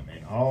programmed.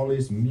 And all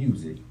this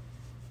music,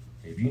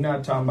 if you're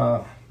not talking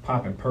about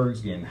popping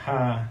perks, getting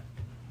high,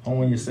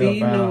 hoeing yourself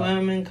beating out, a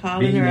woman,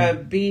 calling her a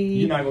B,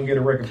 you're not going to get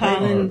a record played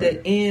on her. Calling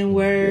the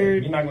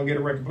N-word. You're not going to get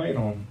a record played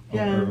on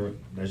her.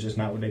 That's just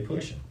not what they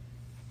pushing.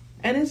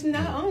 And it's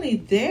not only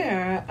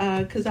there,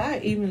 because I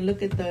even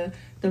look at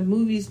the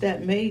movies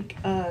that make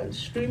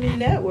streaming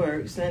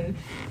networks, and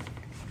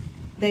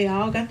they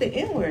all got the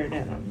N-word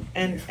in them.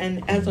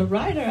 And as a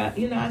writer,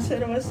 I said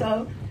to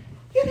myself,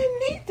 you didn't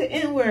need the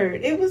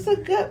N-word. It was a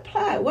good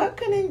plot. Why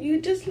couldn't you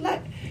just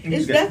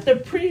is that the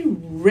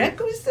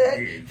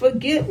prerequisite for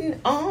getting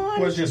on?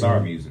 Well, it's just our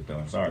music, though.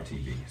 It's our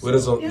TV. Well,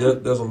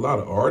 there's a lot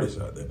of artists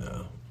out there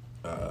now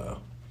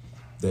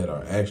that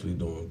are actually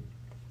doing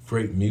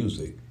great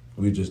music.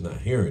 We're just not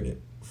hearing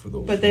it for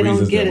those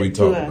reasons that we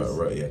talk about,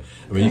 right? Yeah.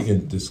 You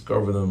can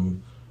discover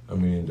them.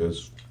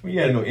 There's... Well, you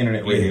got to know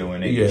internet radio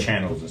and they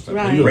channels and stuff.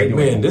 Right. You're like,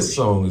 man, this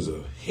song is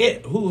a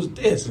hit. Who's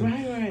this? And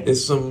right.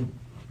 It's some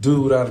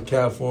dude out of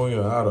California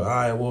or out of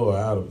Iowa or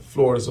out of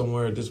Florida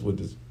somewhere just with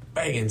this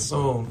banging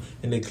song,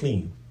 and they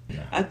clean.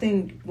 I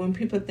think when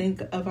people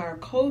think of our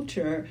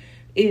culture,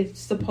 it's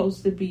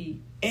supposed to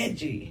be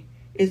edgy.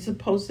 It's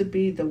supposed to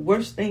be the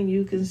worst thing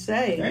you can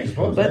say.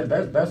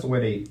 That's the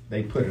way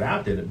they put it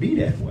out there to be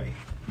that way.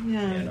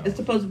 Yeah, It's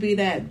supposed to be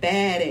that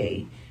bad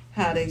A.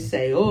 How they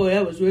say, oh,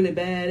 that was really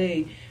bad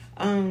A.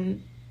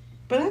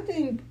 But I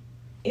think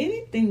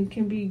anything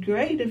can be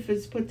great if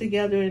it's put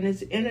together and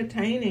it's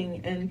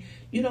entertaining, and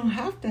you don't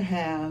have to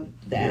have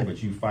that. Yeah,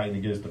 but you fighting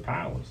against the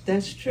powers.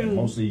 That's true. And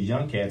most of these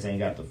young cats ain't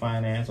got the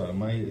finance or the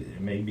money.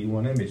 It may be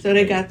one of them. So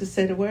they got to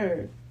say the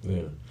word.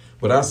 Yeah,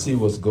 but I see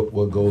what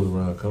goes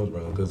around comes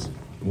around, because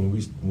when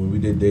we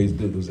did Dazzey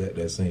Duks, it was at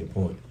that same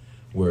point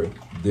where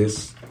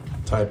this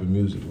type of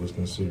music was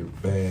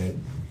considered bad.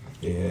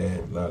 They had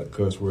a lot of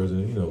cuss words,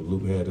 and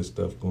Luke had this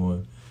stuff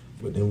going,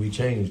 but then we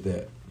changed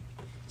that.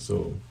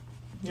 So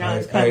now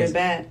it's coming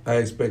back. I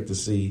expect to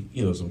see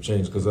some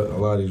change, because a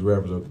lot of these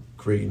rappers are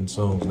creating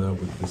songs now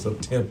with this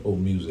up-tempo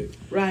music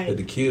that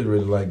the kids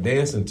really like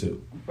dancing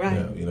to. Right.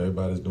 Now,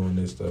 everybody's doing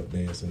this stuff,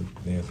 dancing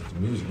to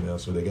music now,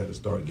 so they got to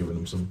start giving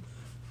them some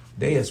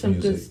dance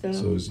music.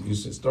 So you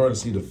start to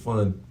see the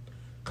fun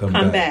come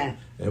back.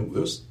 And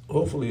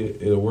hopefully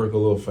it'll work a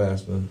little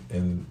faster,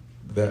 and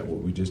that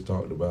what we just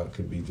talked about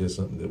could be just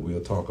something that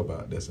we'll talk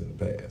about that's in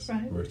the past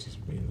versus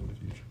being in the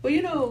future.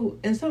 Well,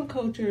 in some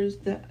cultures,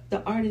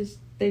 the artists,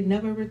 they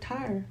never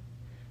retire.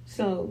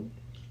 So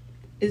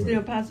is there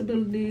a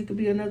possibility it could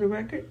be another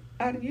record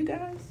out of you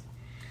guys?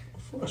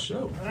 For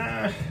sure.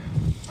 I'm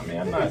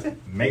not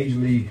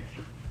majorly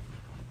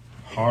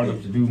hard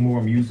enough to do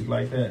more music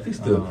like that. He's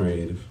still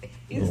creative.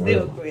 He's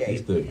still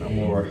creative. I'm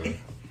more...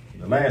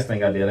 The last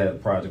thing I did at the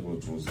project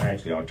was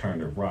actually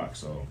alternative rock,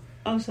 so...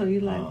 Oh, so you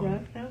like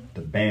rock now?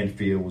 The band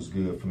feel was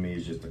good for me.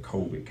 It's just the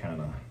COVID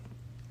kind of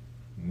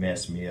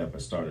messed me up. I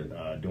started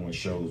doing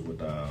shows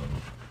with a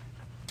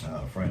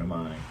friend of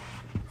mine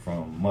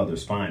from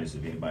Mother's Finest,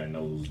 if anybody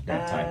knows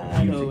that type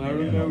of music. I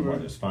remember.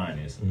 Mother's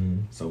Finest.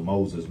 Mm-hmm. So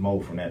Moses Mo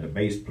from that, the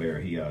bass player,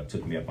 he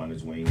took me up on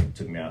his wing and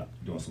took me out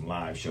doing some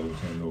live shows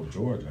in North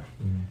Georgia.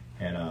 Mm-hmm.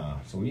 And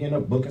so we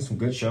ended up booking some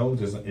good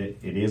shows. It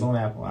is on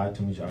Apple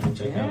iTunes. Y'all can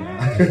check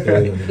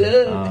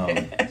that out.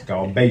 It's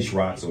called Bass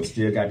Rock, so it's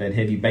still got that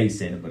heavy bass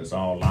in it, but it's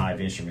all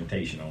live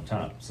instrumentation on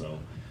top. So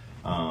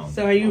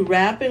are you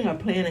rapping or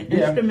playing an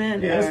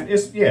instrument?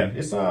 Yeah,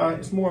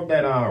 it's more of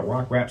that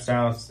rock rap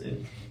style.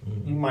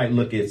 You might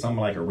look at something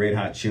like a Red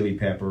Hot Chili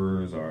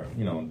Peppers or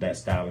that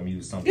style of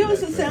music. Something. Give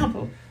us a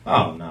sample.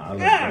 Oh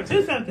no!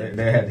 Do something.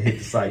 They had to hit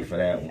the site for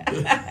that one.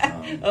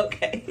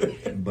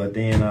 Okay. But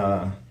then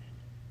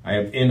I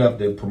ended up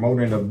the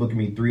promoter ended up booking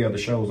me 3 other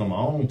shows on my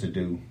own to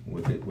do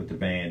with the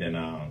band,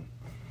 and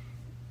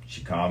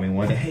she called me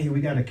one day. Hey,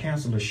 we got to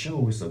cancel the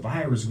show. It's a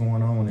virus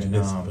going on, and we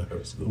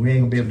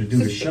ain't gonna be able to do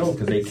the show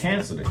because they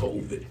canceled it.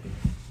 COVID.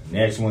 The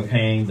next one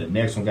came. The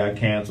next one got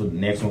canceled. The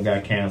next one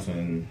got canceled,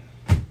 and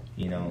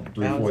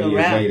 3-4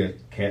 years later,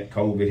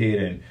 COVID hit,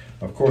 and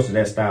of course,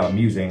 that style of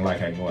music ain't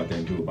like I can go out there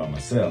and do it by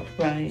myself.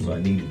 Right. So I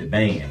needed the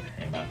band,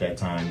 and about that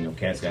time,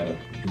 cats got to do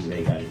what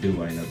they got to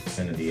do. I ended up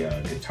sending the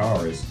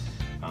guitarist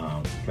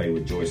play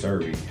with Joyce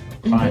Irby,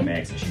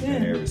 Climax, and she's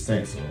been there ever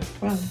since.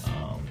 So,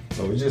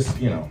 so it's just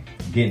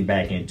getting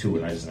back into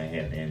it. I just ain't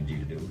had the energy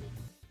to do it.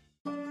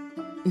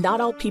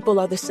 Not all people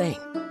are the same.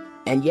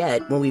 And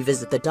yet, when we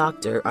visit the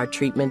doctor, our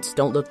treatments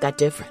don't look that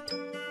different.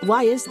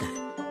 Why is that?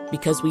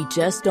 Because we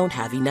just don't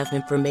have enough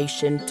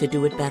information to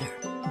do it better.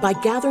 By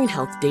gathering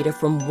health data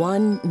from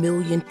 1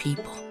 million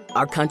people,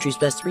 our country's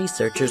best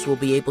researchers will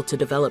be able to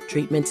develop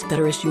treatments that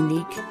are as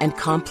unique and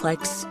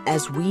complex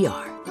as we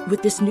are.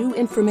 With this new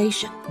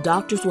information,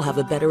 doctors will have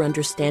a better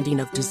understanding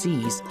of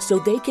disease so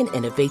they can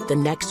innovate the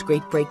next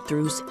great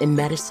breakthroughs in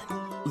medicine.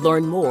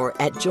 Learn more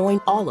at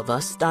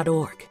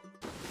joinallofus.org.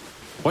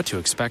 What to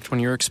expect when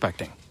you're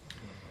expecting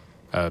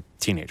a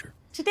teenager.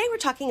 Today we're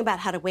talking about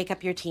how to wake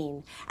up your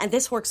teen, and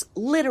this works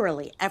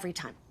literally every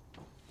time.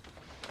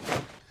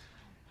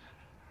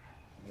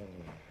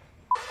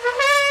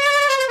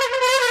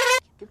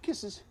 Good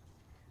kisses.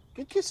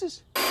 Good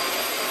kisses.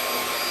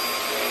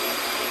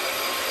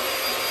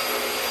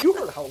 You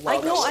heard how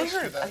loud I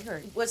heard.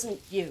 It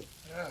wasn't you.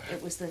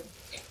 It was the...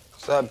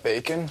 Is that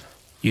bacon?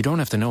 You don't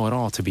have to know it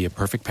all to be a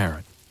perfect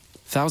parent.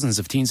 Thousands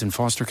of teens in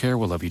foster care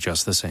will love you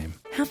just the same.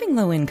 Having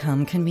low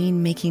income can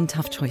mean making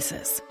tough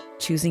choices.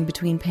 Choosing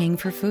between paying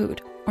for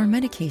food or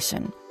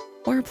medication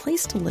or a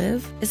place to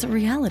live is a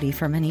reality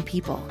for many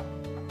people.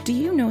 Do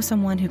you know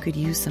someone who could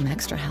use some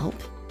extra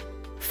help?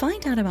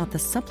 Find out about the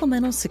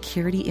Supplemental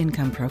Security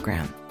Income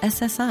Program,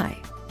 SSI.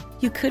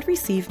 You could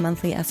receive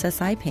monthly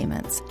SSI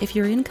payments if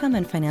your income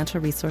and financial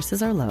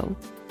resources are low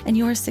and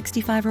you are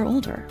 65 or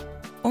older,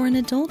 or an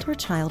adult or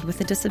child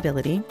with a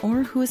disability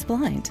or who is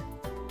blind.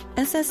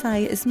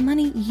 SSI is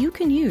money you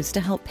can use to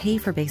help pay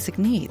for basic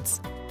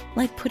needs,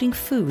 like putting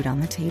food on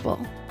the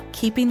table,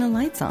 keeping the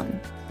lights on,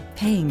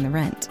 paying the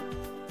rent.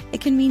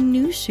 It can mean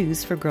new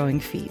shoes for growing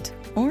feet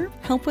or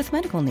help with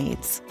medical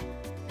needs.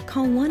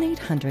 Call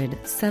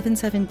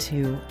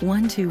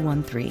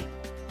 1-800-772-1213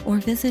 or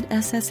visit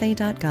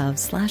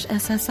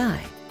ssa.gov/SSI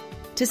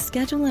to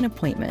schedule an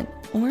appointment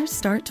or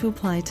start to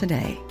apply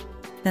today.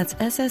 That's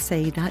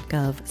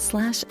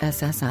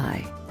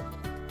ssa.gov/SSI.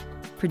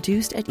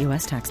 Produced at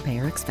U.S.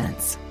 taxpayer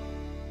expense.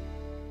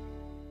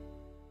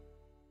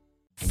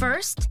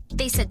 First,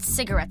 they said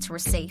cigarettes were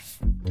safe.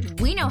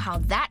 We know how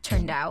that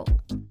turned out.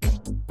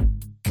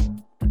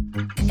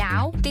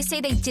 Now, they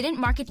say they didn't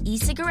market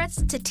e-cigarettes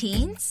to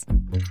teens.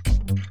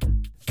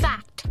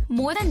 Fact,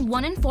 more than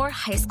 1 in 4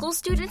 high school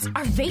students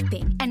are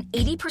vaping, and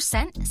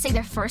 80% say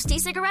their first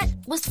e-cigarette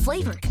was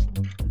flavored.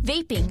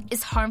 Vaping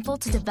is harmful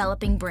to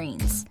developing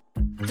brains.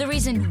 The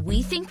reason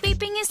we think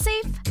vaping is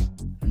safe?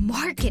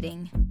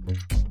 Marketing.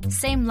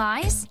 Same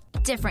lies,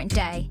 different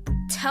day.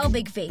 Tell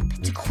Big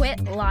Vape to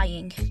quit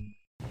lying.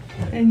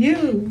 And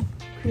you,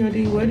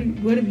 Creo-D, what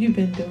have you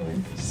been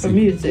doing for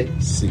music?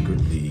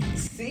 Secretly.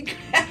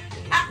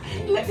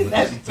 Look at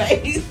that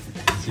face.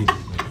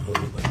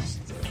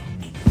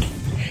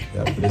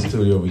 Got in the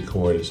studio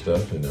recording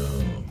stuff and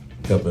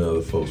helping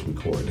other folks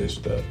record their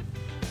stuff.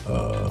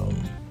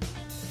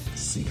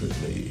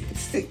 Secretly.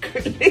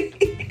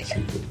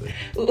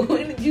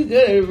 When did you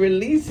go to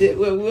release it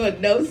where we'll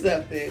know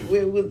something?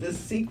 Where will the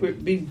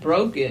secret be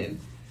broken?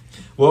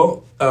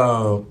 Well,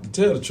 to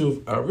tell the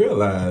truth, I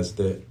realized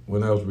that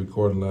when I was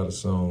recording a lot of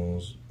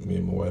songs, me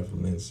and my wife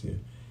Valencia,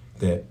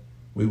 that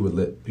we would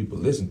let people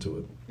listen to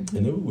it. Mm-hmm.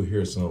 And then we would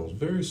hear songs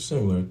very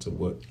similar to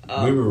what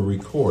we were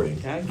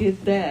recording. I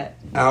get that.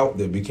 Out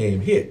that became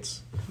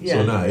hits. Yeah.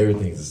 So now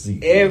everything's a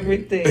secret.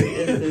 Everything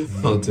is a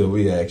secret. Until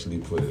we actually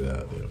put it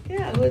out there.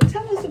 Yeah, well,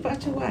 tell us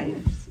about your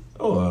wife.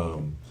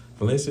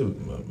 Valencia,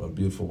 my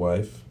beautiful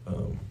wife,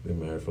 been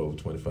married for over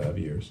 25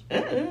 years. Yeah,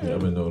 I've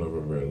been knowing her for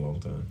a very long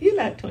time. You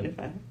like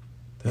 25.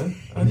 Huh?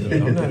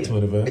 I'm not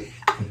 25.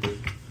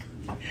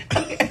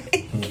 Okay.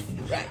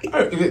 Right.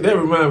 That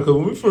reminds me, because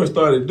when we first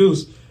started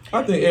Deuce,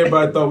 I think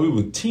everybody thought we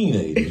were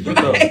teenagers.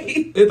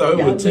 They thought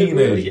we were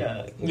teenagers.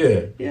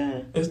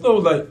 Yeah. And Sno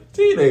was like,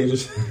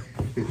 teenagers?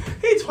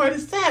 He's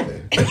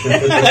 27.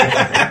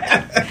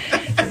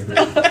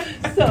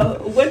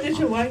 So, what did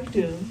your wife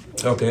do?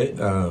 Okay,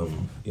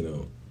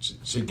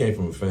 she came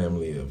from a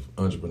family of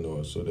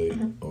entrepreneurs, so they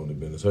owned the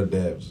business. Her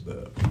dad was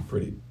a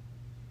pretty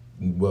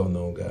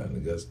well-known guy in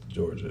Augusta,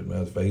 Georgia.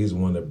 Matter of fact, he's the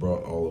one that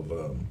brought all of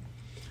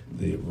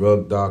the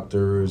rug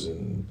doctors,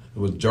 and it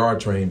was Jar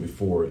Train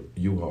before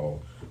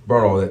U-Haul.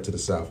 Brought all that to the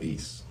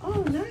Southeast.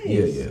 Oh, nice.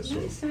 Yeah.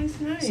 So,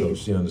 nice. So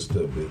she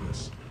understood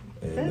business.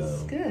 And,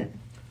 that's good.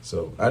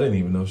 So I didn't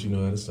even know she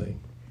knew how to sing.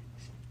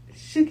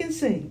 She can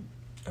sing.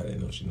 I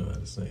didn't know she knew how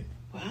to sing.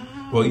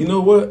 Wow. Well, you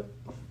know what?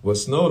 What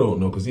Sno don't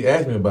know, because he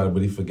asked me about it,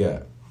 but he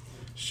forgot.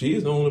 She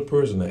is the only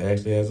person that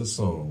actually has a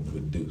song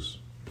with Duice.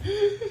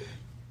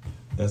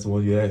 That's the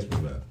one you asked me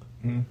about.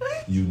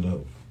 You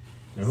know.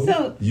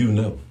 So you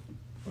know.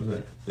 What's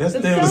that? That's the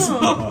name of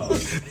the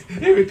song.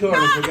 He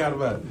recorded and forgot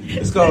about it.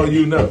 It's called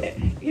You Know.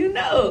 You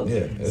know.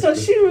 Yeah. So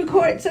she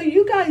recorded. So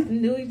you guys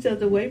knew each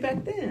other way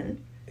back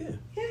then.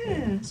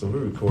 Yeah. So we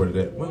recorded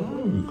that.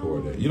 When we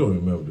recorded that? You don't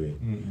remember, do you?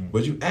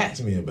 But you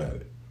asked me about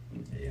it.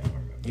 Yeah, I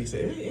remember. He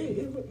said,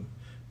 hey.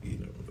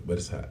 But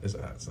it's hot. It's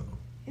a hot song.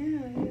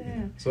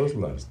 Yeah. So it's a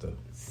lot of stuff.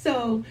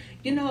 So,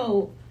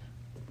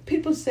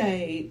 people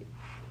say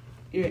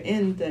you're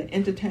in the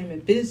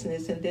entertainment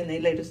business, and then they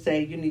later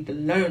say you need to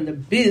learn the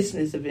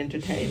business of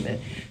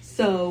entertainment.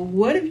 So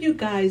what have you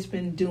guys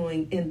been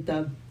doing in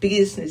the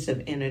business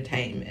of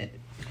entertainment?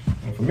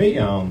 And for me,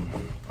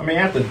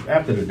 after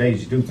the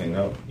Dazzey Duks thing,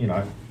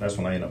 that's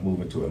when I ended up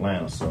moving to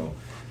Atlanta. So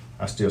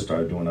I still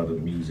started doing other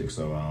music.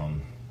 So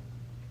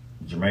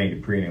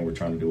Jermaine Dupri and I were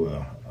trying to do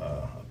a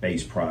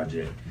bass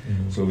project.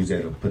 So we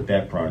had to put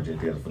that project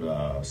together for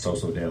the So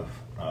Def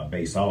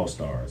Bass All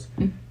Stars.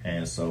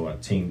 And so I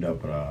teamed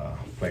up with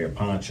Playa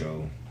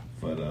Poncho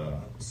for the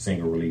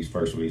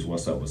first release,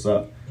 What's Up What's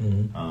Up.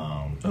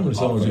 How many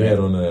songs you had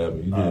on that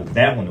album? You did?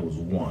 That one, it was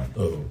one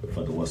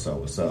for the What's Up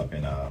What's Up.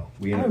 And I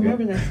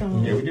remember that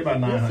song. Yeah, we did about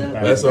 900.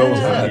 That song was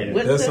hot.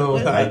 That song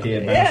was hot.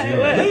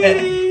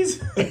 Ladies!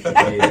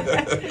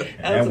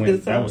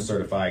 That was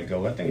certified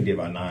gold. I think we did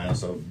about 9.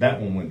 So that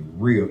one went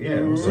real. Yeah,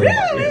 it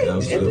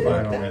was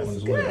certified on that one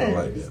as well. I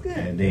like that.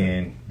 And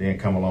then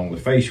come along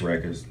with LaFace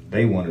Records.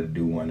 They wanted to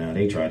do one now.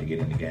 They tried to get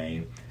in the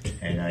game.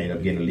 And I ended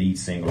up getting the lead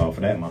single off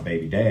of that, My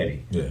Baby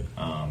Daddy. Yeah.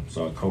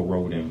 So I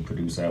co-wrote and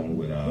produced that one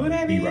with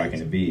B-Rock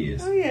and the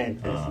Biz. Oh, yeah.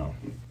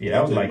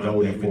 That was like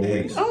golden 4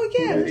 weeks. Oh,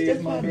 yeah. That's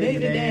just My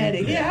Baby Daddy.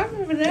 Yeah, I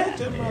remember that.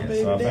 So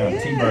I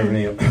found T-Bird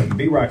and them,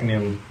 B-Rock and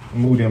them,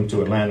 moved them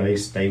to Atlanta. They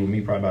stayed with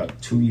me probably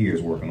about 2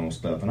 years working on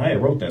stuff. And I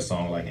had wrote that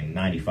song like in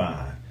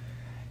 95.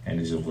 And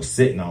it just was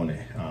sitting on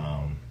it.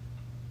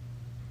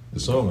 The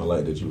song I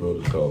like that you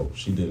wrote is called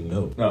She Didn't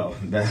Know. Oh,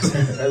 that's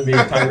me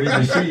and Tyrese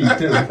and She,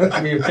 too.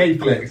 Me and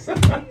K-Flex.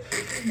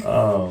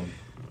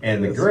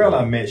 And the girl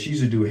I met, she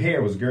used to do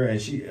hair, was a girl, and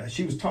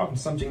she was talking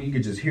something, you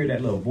could just hear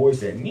that little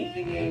voice, that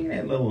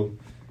little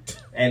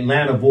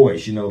Atlanta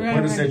voice,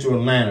 quintessential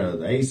Atlanta,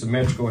 the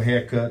asymmetrical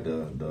haircut,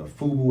 the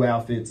FUBU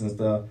outfits and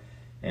stuff.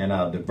 And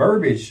the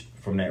verbiage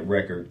from that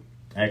record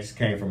actually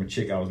came from a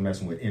chick I was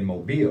messing with in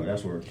Mobile.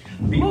 That's where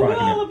Mobile,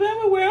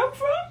 Alabama, where I'm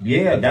from?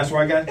 Yeah, that's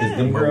where I got this.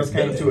 Them girls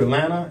came to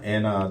Atlanta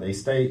and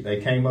they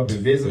came up and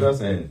visited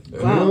us and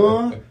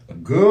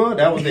good.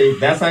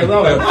 That's how I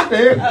was out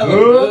there.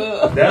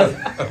 Good.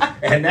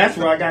 That's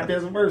where I got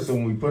this verse. So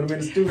when we put them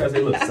in the studio, I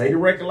said, look, say the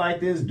record like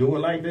this, do it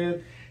like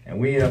this. And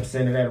we ended up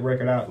sending that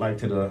record out like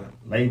to the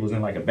labels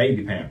in like a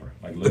baby pamper,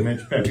 like a little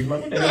miniature pamper. People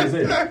like, what the hell is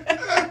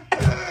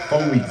this?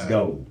 4 weeks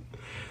gold.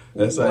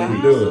 That's how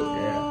you do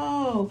it.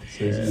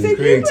 See,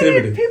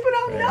 creativity. People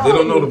don't know. They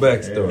don't know the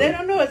backstory. They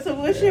don't know it. So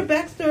what's your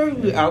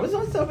backstory? I was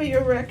on some of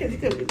your records.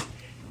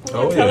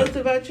 Tell us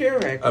about your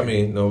record. I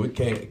mean, no, we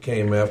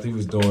came after he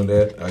was doing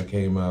that. I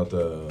came out.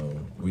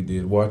 We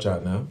did Watch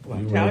Out Now.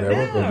 Watch Out Now.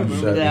 I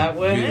remember that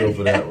one. Video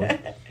for that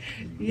one.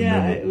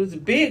 It was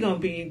big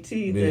on BET.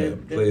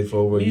 Played for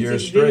over a year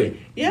straight.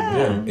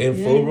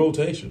 In full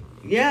rotation.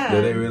 Yeah,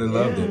 they really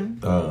loved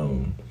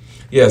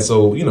it.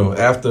 So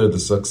after the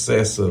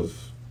success of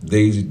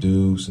Dazzey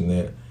Duks and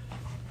that,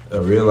 I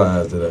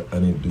realized that I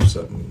need to do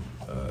something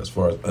as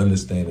far as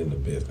understanding the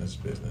business.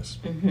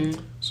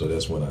 So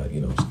that's when I,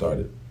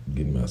 started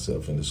getting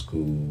myself into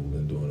school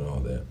and doing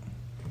all that.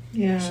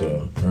 Yeah.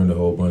 So I earned a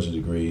whole bunch of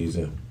degrees,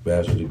 a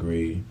bachelor's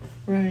degree,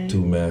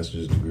 2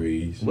 master's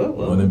degrees,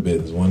 one in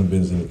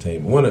business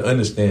entertainment. I want to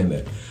understand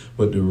that.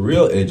 But the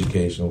real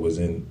education was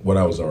in what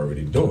I was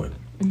already doing.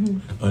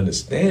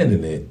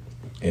 Understanding it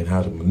and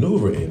how to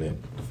maneuver in it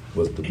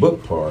was the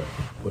book part,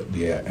 but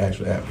the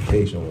actual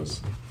application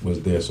was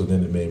there. So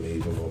then it made me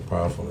even more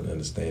powerful in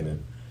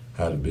understanding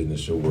how the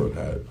business should work,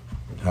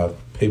 how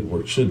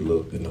paperwork should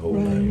look in the whole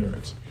 9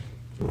 yards.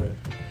 Right.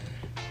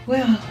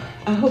 Well,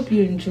 I hope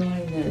you're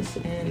enjoying this,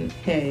 and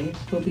hey,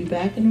 we'll be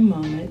back in a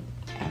moment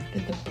after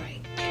the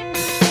break.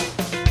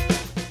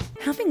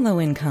 Having low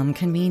income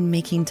can mean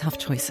making tough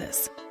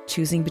choices,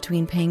 choosing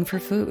between paying for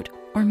food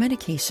or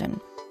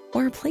medication.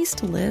 or a place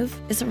to live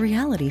is a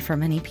reality for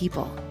many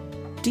people.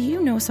 Do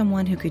you know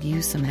someone who could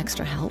use some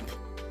extra help?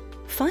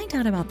 Find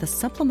out about the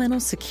Supplemental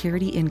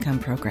Security Income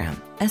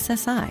Program,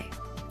 SSI.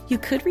 You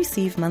could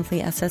receive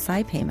monthly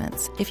SSI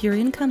payments if your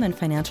income and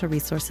financial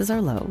resources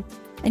are low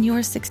and you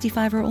are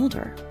 65 or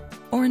older,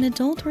 or an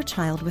adult or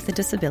child with a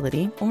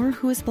disability or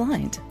who is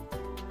blind.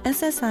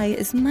 SSI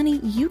is money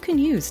you can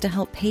use to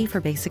help pay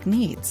for basic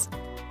needs,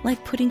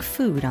 like putting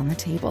food on the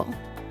table,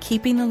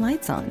 keeping the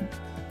lights on,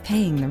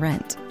 paying the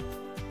rent.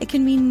 It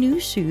can mean new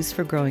shoes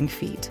for growing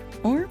feet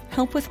or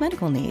help with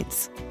medical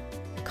needs.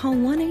 Call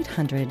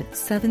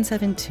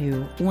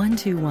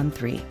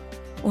 1-800-772-1213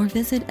 or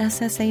visit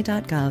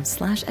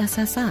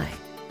ssa.gov/SSI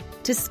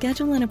to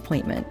schedule an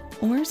appointment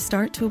or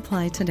start to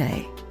apply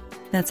today.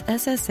 That's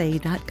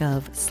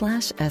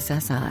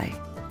ssa.gov/SSI.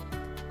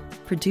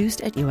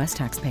 Produced at U.S.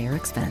 taxpayer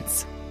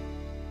expense.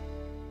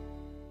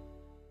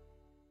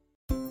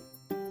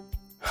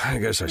 I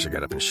guess I should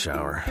get up and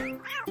shower.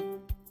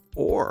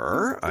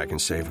 Or I can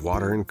save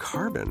water and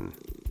carbon.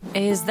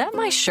 Is that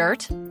my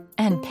shirt?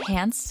 And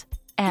pants?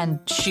 And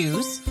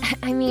shoes?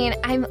 I mean,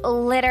 I'm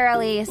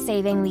literally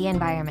saving the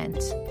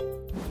environment.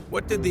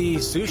 What did the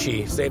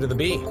sushi say to the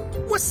bee?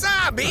 What's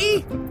up,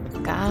 bee?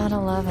 Gotta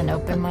love an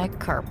open mic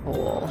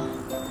carpool.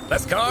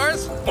 Less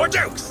cars, more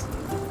jokes.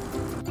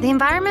 The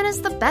environment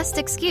is the best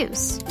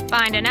excuse.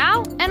 Find an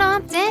out and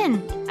opt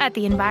in at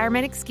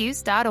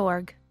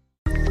theenvironmentexcuse.org.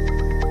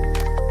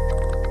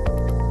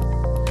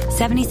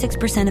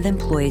 76% of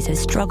employees have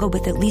struggled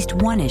with at least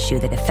one issue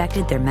that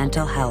affected their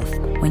mental health.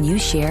 When you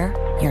share,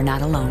 you're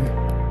not alone.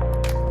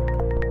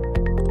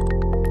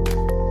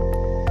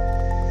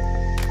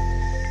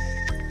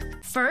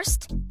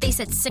 First, they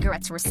said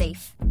cigarettes were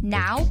safe.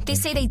 Now, they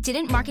say they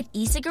didn't market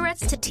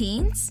e-cigarettes to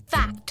teens.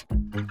 Fact.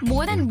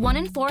 More than 1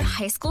 in 4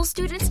 high school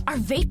students are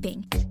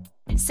vaping.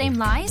 Same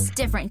lies,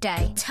 different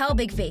day. Tell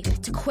Big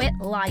Vape to quit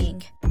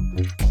lying.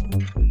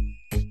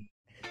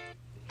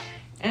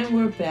 And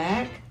we're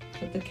back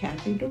with the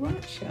Cathy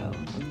Durant Show.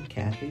 I'm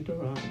Cathy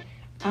Durant.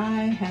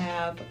 I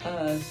have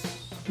a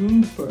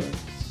super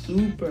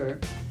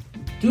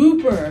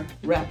duper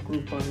rap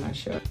group on my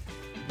show.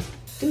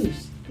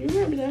 Duice. You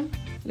remember them?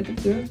 Look at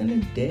the girls in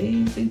the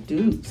Dazzey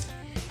Duks.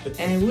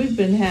 And we've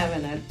been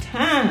having a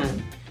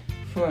time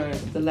for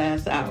the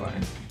last hour.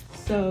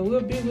 So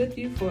we'll be with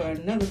you for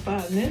another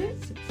 5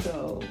 minutes.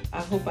 So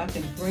I hope I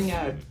can bring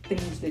out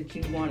things that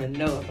you want to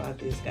know about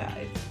these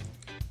guys.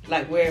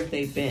 Like, where have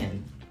they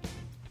been?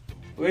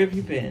 Where have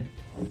you been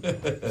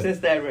since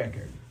that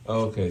record?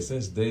 Okay,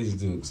 since Dazzey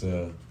Duks,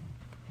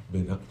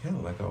 been kind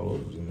of like all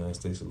over the United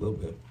States a little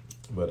bit.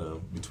 But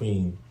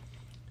between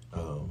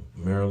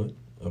Maryland,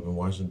 up in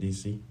Washington,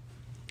 D.C.,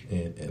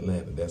 and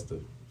Atlanta, that's the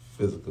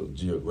physical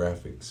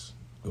geographics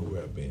of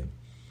where I've been.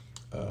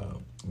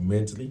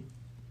 Mentally,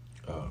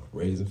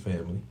 raising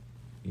family,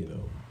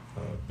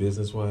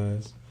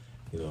 business-wise,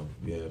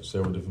 we have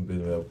several different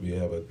businesses. We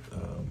have a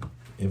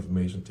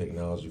information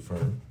technology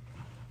firm,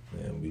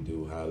 and we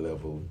do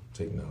high-level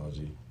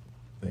technology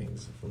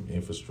things from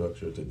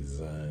infrastructure to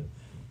design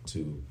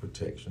to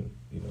protection,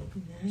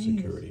 Nice.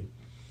 Security.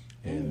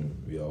 And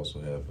we also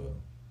have a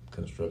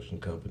construction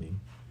company,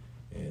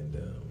 and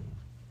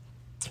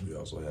we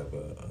also have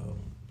an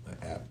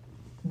app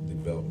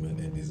development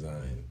and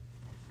design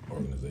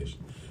organization.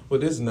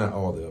 But this is not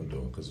all that I'm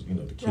doing, because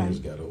the kids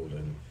got older,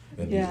 and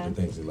these are the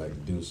things they like to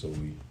do. So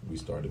we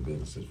started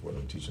businesses for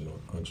them, teaching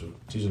them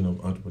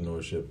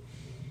entrepreneurship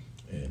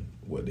and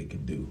what they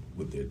can do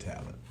with their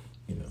talent.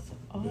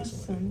 Awesome.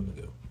 Based on where they want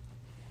to go.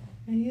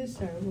 And you,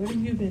 sir, what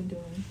have you been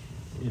doing?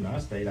 I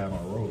stayed out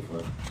on the road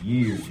for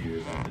years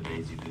after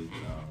Dazzey Duks.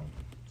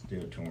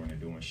 Still touring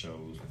and doing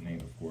shows, and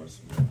then of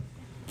course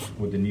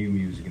with the new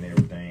music and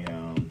everything.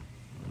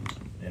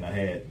 And I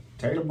had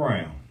Taylor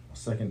Brown, my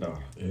second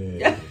daughter.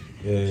 Yeah.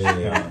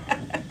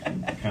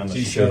 Kind of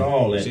shut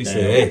all that down,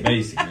 said, hey,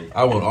 basically.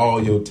 I want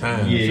all your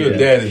time. Yeah. She was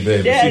daddy's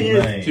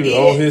baby. She was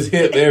on his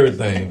hip,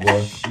 everything,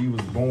 boy. She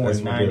was born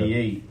in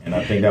 98, and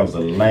I think that was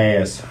the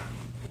last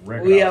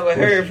record we ever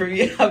heard from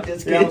you. I'm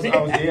just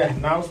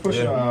kidding. I was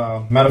pushing.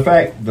 Matter of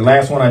fact, the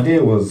last one I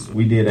did was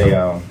we did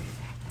a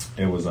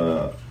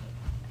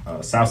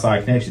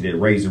Southside Connection did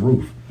Raise the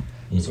Roof.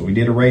 Mm-hmm. So we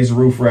did a Raise the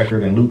Roof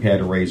record, and Luke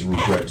had a Raise the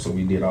Roof record. So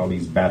we did all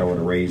these Battle of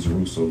the Raise the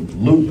Roof. So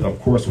Luke, of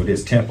course, with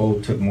his tempo,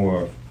 took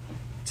more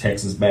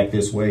Texas back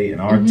this way,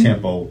 and our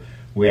tempo,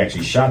 we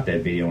actually shot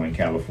that video in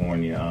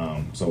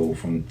California. So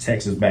from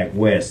Texas back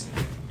west,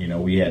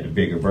 we had the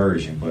bigger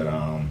version, but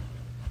I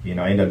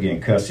ended up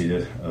getting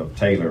custody of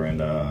Taylor, and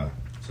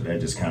so that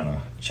just kind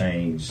of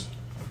changed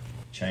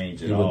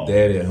it all. He was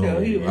daddy at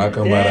home. I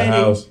come out of the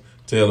house,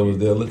 Taylor was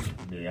there looking.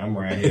 Yeah, I'm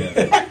right here.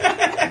 It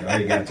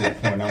got to the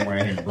point I'm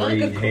right here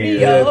braid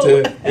hair.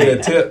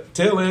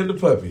 Taylor and the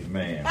puppy.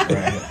 Man,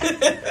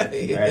 right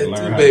here. I had to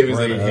learn how to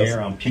braid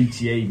hair on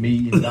PTA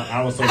meetings.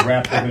 I was so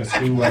wrapped up in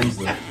school. I used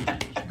to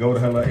go to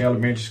her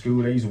elementary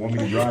school. They used to want me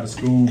to drive the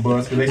school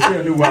bus, because they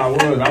still knew where I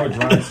was. I would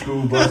drive the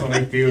school bus on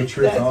their field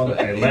trips, all the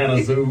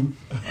Atlanta Zoo.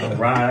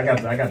 I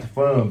got the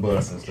fun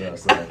bus and stuff.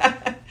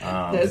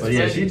 So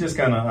yeah, she just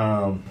kind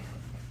of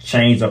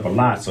changed up a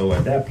lot. So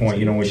at that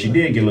point, when she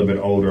did get a little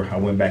bit older, I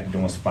went back to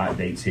doing spot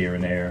dates here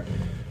and there,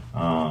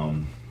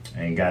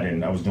 and got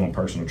in. I was doing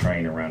personal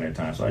training around that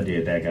time, so I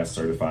did that. Got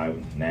certified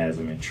with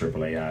NASM and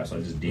RIAA. So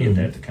I just did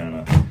that to kind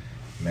of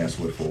mess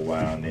with for a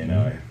while, and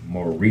then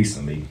more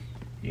recently,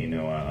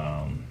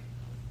 I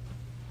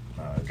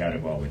got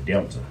involved with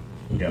Delta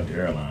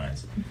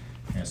Airlines,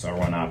 and so I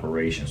run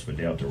operations for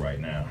Delta right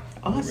now.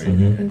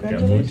 Awesome! Congratulations.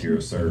 Delta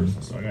Material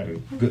Services. So I got a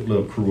good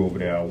little crew over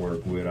there I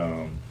work with.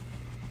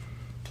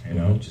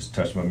 Just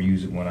touch my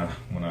music when I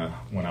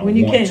want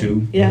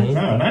to. Yeah.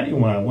 No, not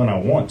even when I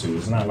want to.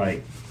 It's not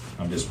like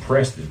I'm just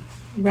pressed it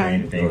or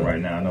anything right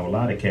now. I know a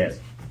lot of cats.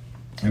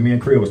 And me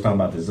and Creo was talking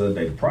about this the other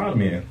day. The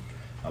problem is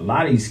a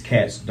lot of these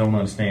cats don't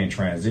understand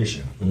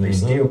transition. They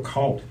still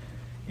caught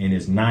in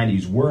this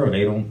 90s world.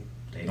 They don't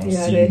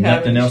see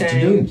nothing else to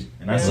do.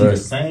 And I see the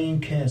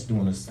same cats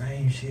doing the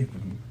same shit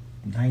from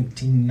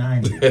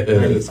 1990.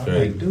 That's I'm crazy.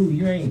 like, dude,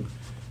 you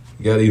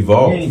gotta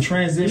evolve. You ain't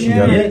transitioned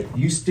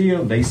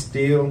yet. They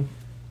still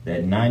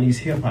that 90s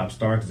hip hop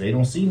star because they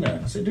don't see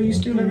nothing. I said, dude, you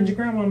still live at your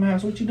grandma's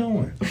house. What you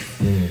doing?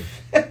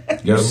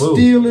 You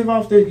still live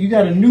off that. You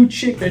got a new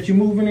chick that you're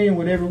moving in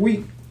with every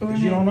week because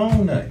you don't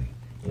own nothing.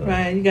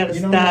 Right, you got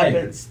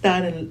to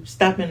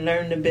stop and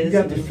learn the business.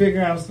 You got to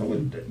figure out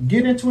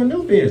get into a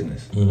new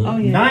business. Oh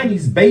yeah.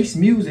 90s bass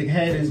music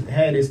had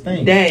its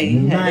thing.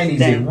 90s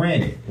it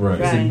ran it.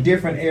 Right. It's a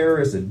different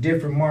era. It's a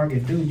different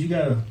market, dude. You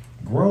gotta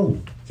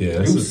grow.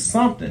 Yeah, it was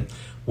something.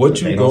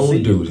 What you gonna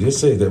do? Just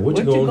say that. What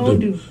you gonna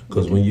do?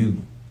 Because when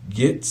you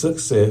get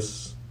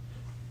success,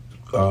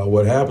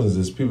 what happens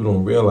is people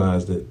don't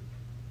realize that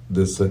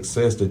the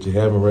success that you're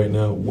having right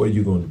now, what are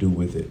you gonna do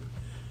with it?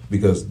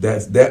 Because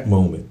that's that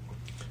moment.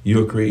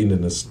 You're creating a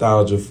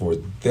nostalgia for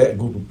that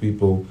group of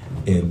people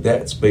in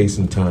that space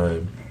and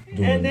time.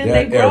 And then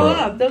they grow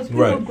up. Those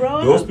people grow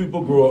up. Those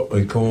people grow up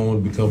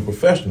and become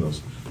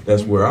professionals.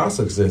 That's where our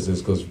success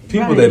is because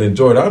people that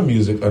enjoyed our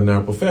music are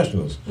now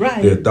professionals.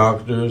 Right. They're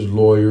doctors,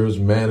 lawyers,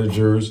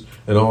 managers,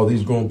 and all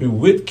these grown people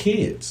with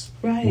kids,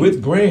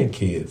 with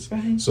grandkids.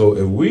 Right. So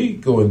if we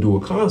go and do a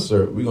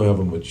concert, we're going to have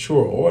a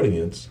mature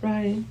audience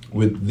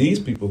with these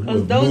people who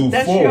have moved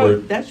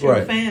forward. That's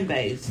your fan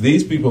base.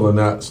 These people are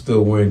not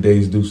still wearing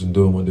Dazzey Dukes and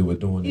doing what they were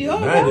doing in the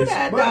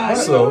 90s.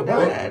 So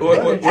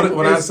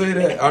when I say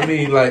that, I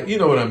mean, like, you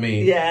know what I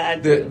mean? Yeah.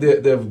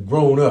 They've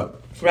grown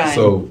up. Right.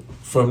 So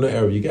from the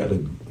era, you got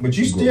to... But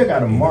you still got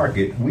to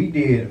market. We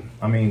did,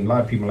 a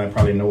lot of people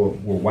probably know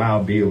where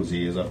Wild Bill's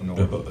is up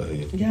north.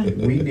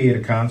 We did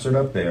a concert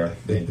up there,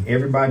 and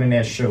everybody in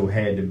that show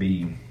had to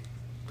be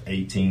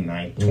 18,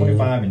 19,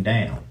 25 and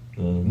down.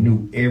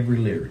 Knew every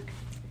lyric.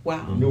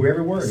 Wow. Knew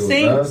every word. It was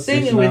us,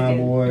 singing with you.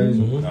 Boys.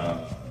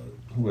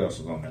 Who else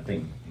was on there? I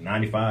think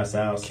 95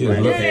 South. Kids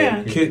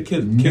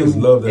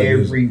love that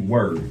every music.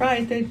 word.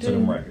 Right, they do. To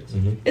them records.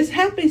 It's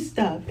happy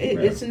stuff.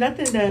 It's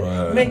nothing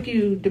to make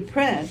you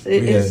depressed.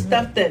 It's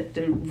stuff that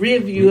to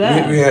rev you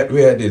up. We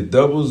had this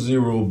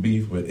 00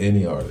 beef with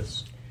any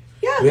artist.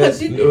 Yeah,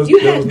 because you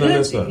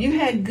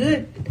had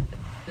good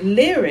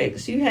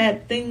lyrics. You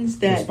had things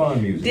that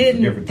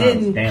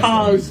didn't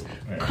cause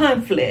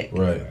conflict.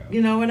 Right.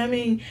 You know what I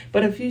mean?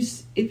 But if you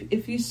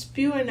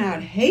spewing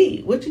out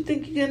hate, what you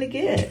think you're gonna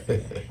get?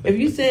 If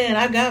you saying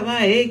I got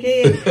my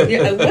AK,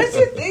 what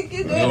you think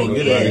you're gonna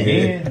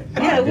get?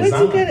 Yeah, what you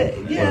gonna?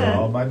 Yeah,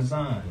 all by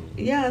design.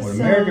 Yeah. When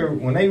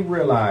when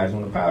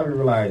the power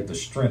realized the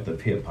strength of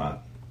hip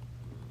hop,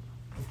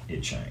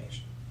 it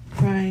changed.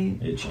 Right.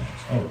 It changed.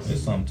 Oh,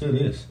 there's something to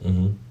this.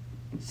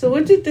 So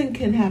what do you think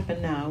can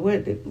happen now?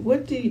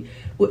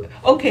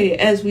 Okay,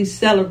 as we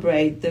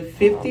celebrate the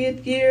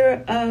 50th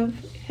year of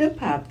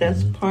hip-hop,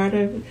 that's part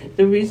of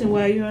the reason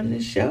why you're on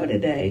this show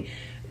today.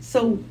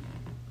 So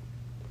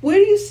where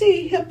do you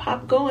see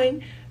hip-hop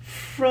going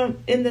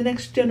in the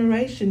next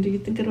generation? Do you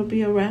think it'll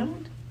be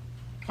around?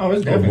 Oh,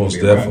 it's definitely most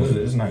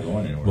definitely. It's not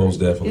going anywhere. Most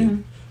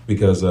definitely.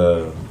 Because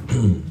the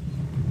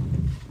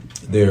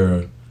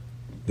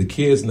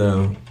kids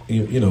now,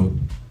 you know,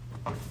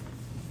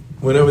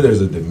 whenever there's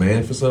a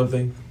demand for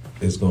something,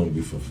 it's going to be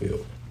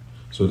fulfilled.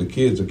 So the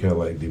kids are kind of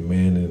like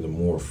demanding the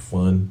more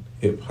fun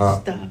hip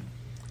hop stuff,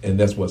 and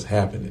that's what's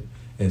happening.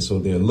 And so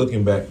they're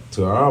looking back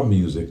to our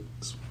music,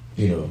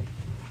 you know,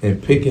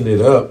 and picking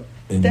it up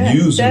and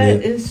using it.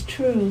 That is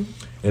true.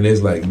 And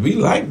it's like, we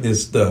like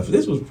this stuff.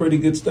 This was pretty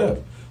good stuff.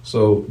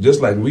 So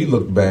just like we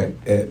look back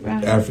at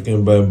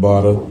African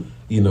Bambaataa,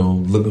 you know,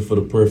 looking for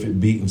the perfect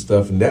beat and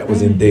stuff, and that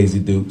was in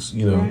Dazzey Dukes,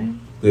 you know.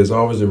 There's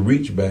always a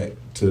reach back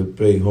to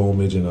pay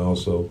homage and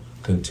also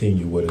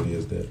continue what it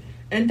is that.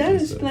 And that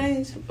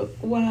explains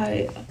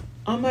why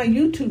on my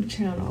YouTube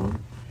channel,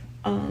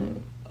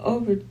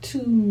 over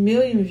 2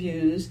 million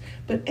views,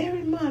 but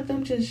every month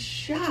I'm just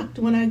shocked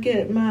when I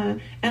get my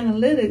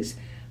analytics.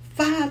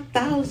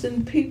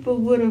 5,000 people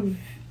would have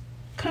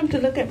come to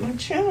look at my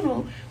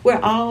channel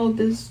where all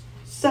this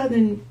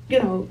Southern, you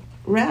know,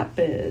 rap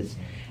is.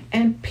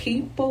 and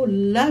people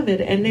love it.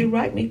 And they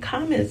write me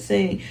comments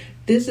saying,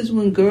 this is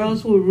when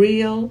girls were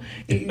real.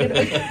 You know,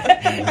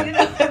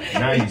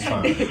 90s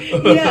fine.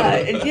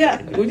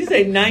 Yeah. Would you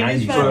say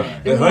 90s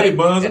fine? The honey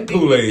buns and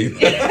Kool-Aid.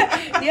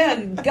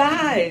 Yeah,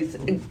 guys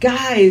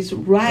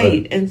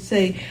write and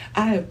say,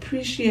 I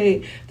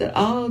appreciate that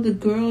all the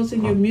girls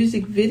in your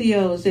music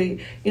videos,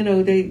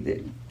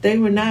 they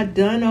were not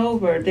done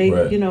over. They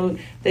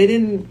they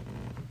didn't.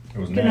 It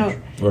was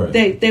natural.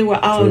 They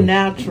were all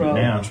natural.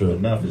 Now,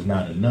 enough is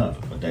not enough,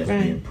 but that's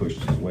being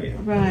pushed as well.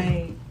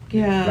 Right.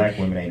 Yeah. Black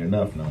women ain't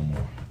enough no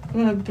more.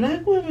 Well,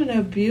 black women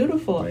are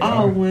beautiful.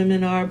 All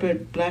women are,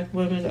 but black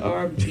women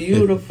are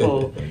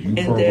beautiful. You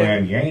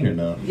program you ain't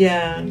enough.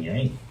 Yeah. And you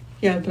ain't.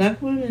 Yeah, black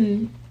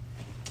women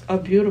are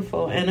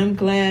beautiful. And I'm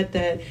glad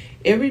that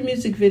every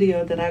music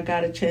video that I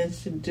got a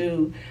chance to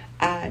do,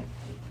 I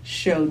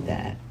showed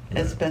that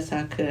as best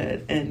I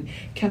could and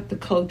kept the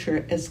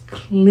culture as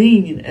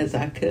clean as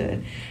I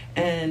could.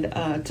 And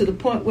to the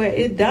point where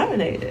it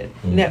dominated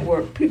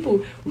network.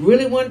 People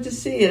really wanted to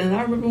see it. And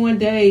I remember one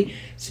day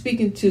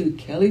speaking to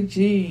Kelly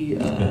G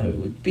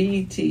with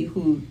BET,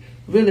 who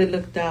really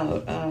looked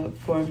out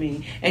for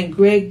me. And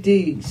Greg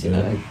Diggs,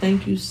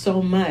 thank you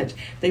so much.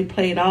 They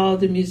played all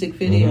the music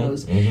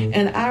videos.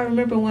 And I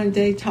remember one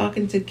day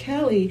talking to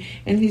Kelly,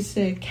 and he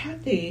said,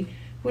 Cathy,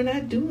 we're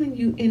not doing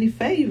you any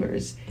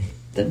favors.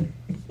 The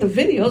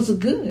videos are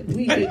good.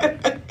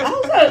 I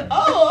was like,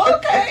 oh,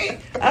 okay.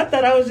 I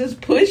thought I was just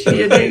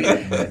pushy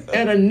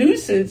and a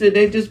nuisance, and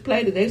they just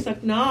played it. They was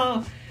like,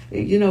 no,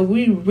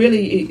 we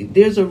really,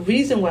 there's a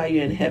reason why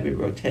you're in heavy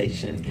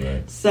rotation.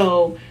 Right.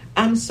 So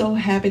I'm so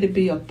happy to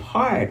be a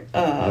part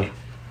of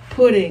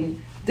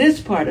putting this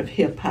part of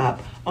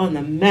hip-hop on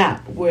the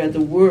map where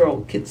the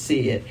world could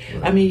see it.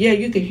 Right. I mean, yeah,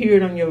 you can hear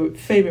it on your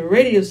favorite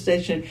radio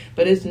station,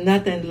 but it's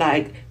nothing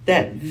like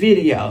that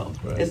video.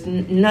 Right. It's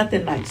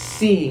nothing like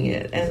seeing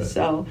it. And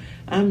so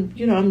I'm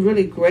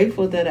really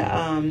grateful that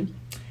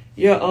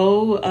your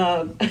old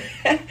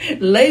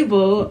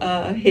label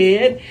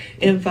head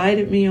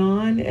invited me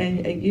on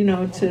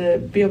and to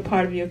be a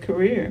part of your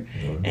career.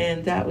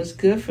 And that was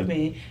good for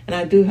me. And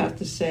I do have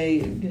to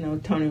say,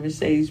 Tony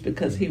Mercedes,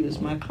 because he was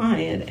my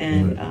client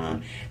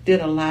and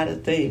did a lot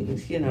of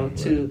things,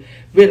 to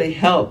really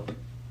help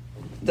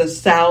the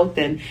South.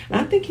 And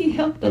I think he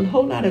helped a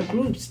whole lot of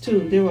groups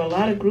too. There were a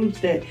lot of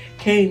groups that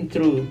came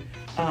through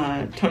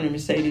Tony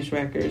Mercedes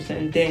Records,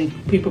 and then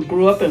people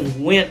grew up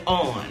and went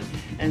on.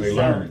 And they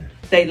learned.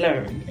 They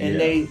learned, and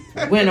they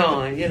went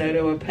on.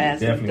 They were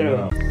passing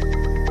through.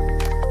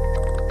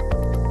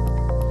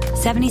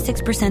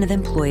 76% of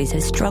employees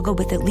have struggled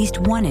with at least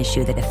one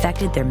issue that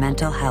affected their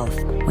mental health.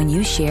 When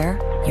you share,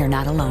 you're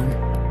not alone.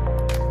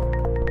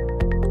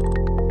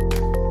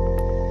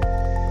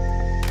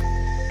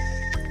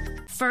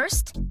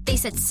 First, they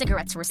said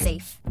cigarettes were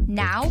safe.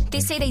 Now,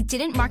 they say they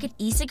didn't market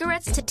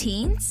e-cigarettes to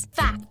teens.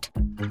 Fact.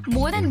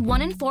 More than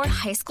 1 in 4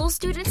 high school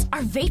students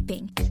are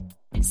vaping.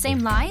 Same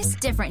lies,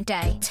 different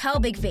day. Tell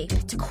Big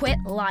Vape to quit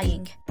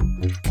lying.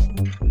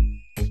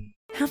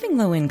 Having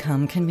low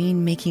income can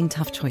mean making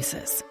tough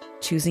choices.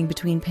 Choosing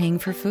between paying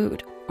for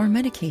food or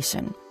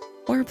medication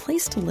or a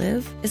place to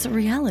live is a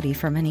reality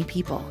for many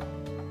people.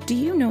 Do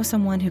you know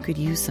someone who could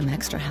use some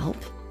extra help?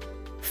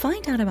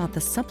 Find out about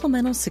the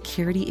Supplemental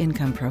Security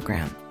Income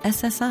Program,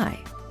 SSI.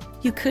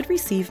 You could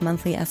receive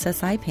monthly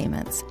SSI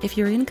payments if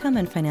your income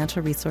and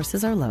financial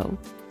resources are low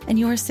and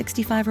you are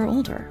 65 or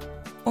older,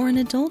 or an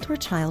adult or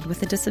child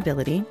with a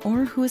disability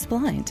or who is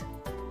blind.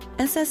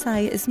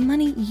 SSI is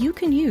money you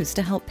can use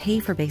to help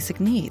pay for basic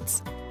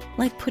needs,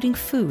 like putting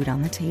food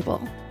on the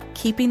table,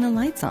 keeping the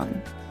lights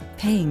on,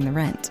 paying the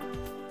rent.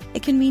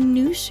 It can mean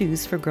new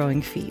shoes for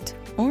growing feet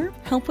or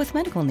help with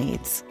medical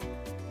needs.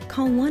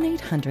 Call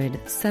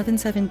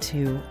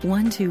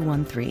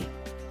 1-800-772-1213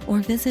 or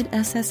visit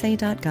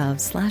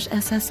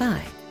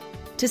ssa.gov/SSI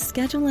to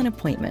schedule an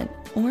appointment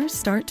or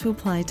start to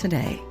apply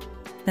today.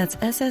 That's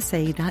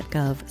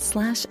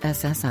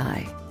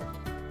ssa.gov/SSI.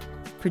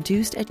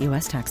 Produced at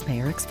U.S.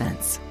 taxpayer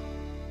expense.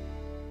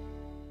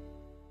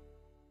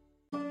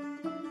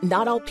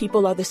 Not all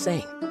people are the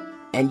same.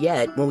 And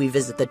yet, when we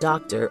visit the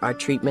doctor, our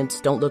treatments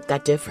don't look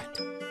that different.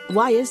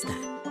 Why is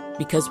that?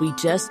 Because we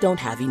just don't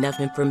have enough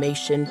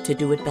information to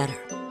do it better.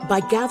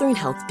 By gathering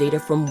health data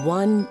from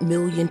 1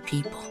 million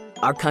people,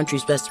 our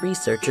country's best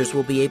researchers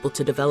will be able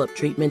to develop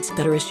treatments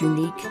that are as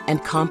unique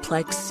and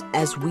complex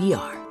as we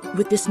are.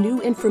 With this new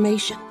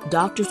information,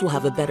 doctors will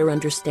have a better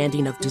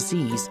understanding of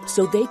disease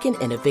so they can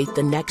innovate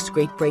the next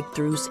great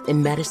breakthroughs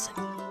in medicine.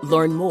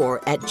 Learn more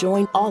at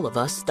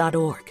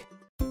joinallofus.org.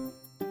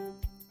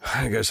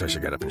 I guess I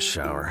should get up and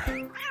shower.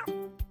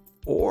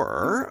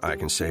 Or I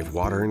can save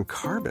water and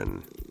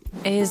carbon.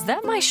 Is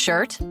that my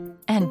shirt?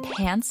 And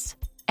pants?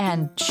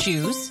 And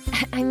shoes?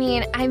 I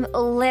mean, I'm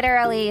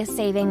literally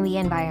saving the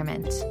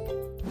environment.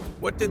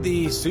 What did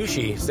the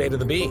sushi say to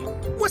the bee?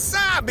 What's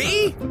up,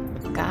 bee?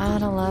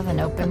 Gotta love an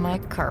open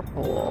mic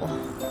carpool.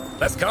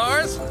 Less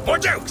cars, more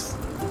jokes.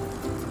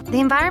 The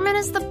environment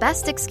is the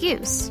best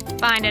excuse.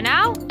 Find an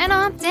out and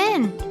opt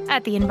in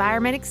at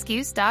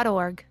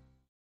theenvironmentexcuse.org.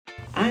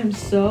 I'm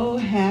so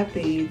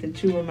happy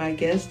that you were my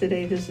guest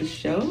today. This is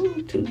show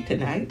 2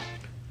 tonight.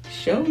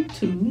 Show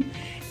 2.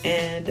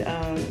 And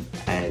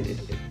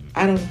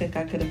I don't think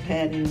I could have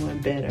had anyone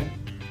better.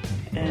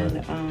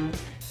 And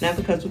not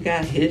because we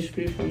got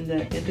history from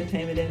the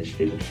entertainment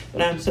industry,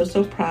 but I'm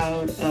so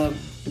proud of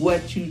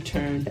what you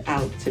turned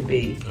out to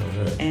be.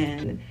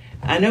 And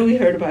I know we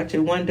heard about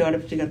your one daughter,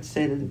 but you got to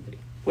say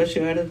what's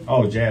your other?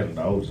 Oh, Jasmine,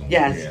 the oldest one.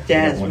 Yes,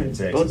 Jasmine. One in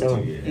Texas, both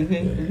of them.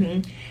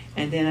 too,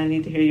 And then I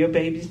need to hear your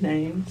baby's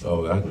name.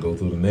 Oh, I can go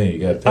through the name. You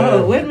got time.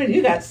 Oh, wait a minute.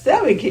 You got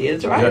 7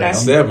 kids, right? Yeah,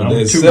 7.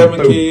 There's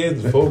 7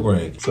 kids, 4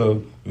 grandkids.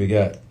 So we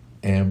got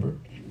Amber.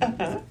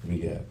 We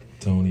got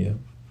Tonia.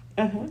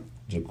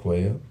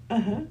 Jaquea.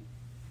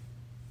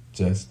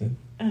 Justin.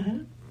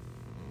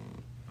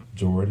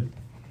 Jordan.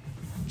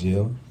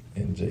 Jill.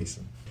 And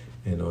Jason.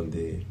 And on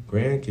the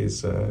grandkids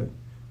side,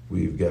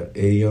 we've got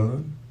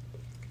Ayon,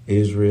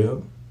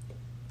 Israel,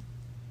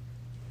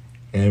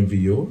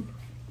 Amvior,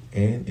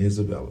 and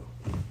Isabella.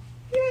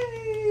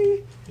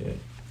 Yay! Yeah.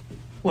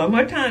 One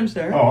more time,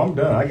 sir. Oh, I'm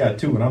done. I got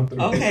 2 and I'm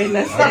through. Okay,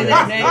 let's say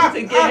their names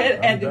again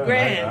and the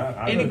grands.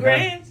 Any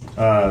grands?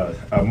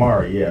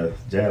 Amari, yeah.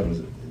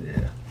 Jasmine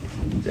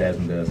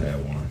does have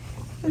one.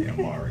 Yeah,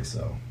 Amari,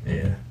 so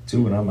yeah.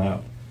 2 and I'm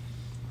out.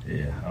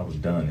 Yeah, I was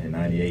done in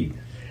 98.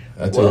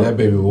 I tell you, that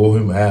baby wore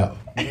him out.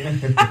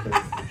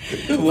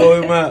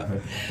 Wore him out.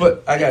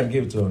 But I got to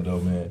give it to him, though,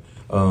 man.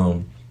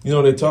 You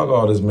know, they talk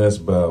all this mess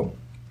about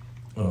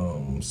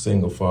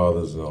single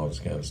fathers and all this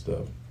kind of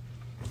stuff.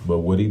 But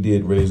what he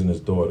did raising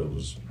his daughter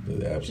was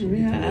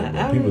absolutely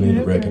cool. People need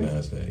to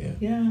recognize that,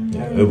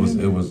 It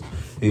was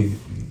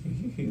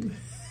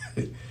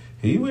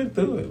he went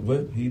through it,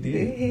 but he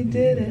did. He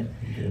did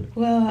it.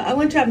 Well, I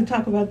want y'all to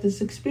talk about this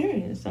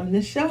experience on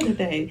this show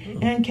today.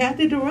 And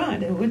Cathy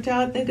Durant, and what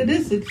y'all think of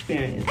this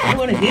experience. I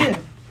want to hear.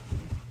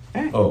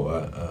 All right.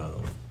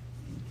 Oh,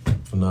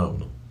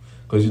 phenomenal.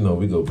 Because, you know,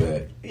 we go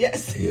back.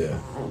 Yes. Yeah.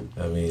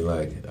 I mean,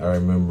 like, I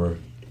remember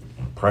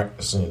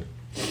practicing.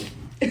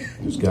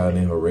 This guy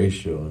named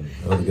Horatio and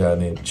another guy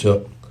named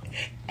Chuck,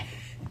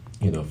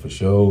 you know, for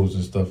shows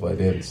and stuff like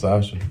that, and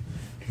Sasha.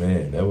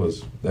 Man, that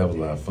was a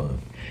lot of fun.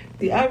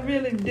 I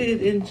really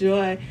did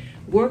enjoy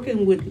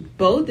working with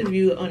both of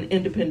you on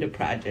independent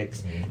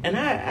projects. And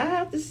I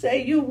have to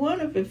say, you're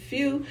one of a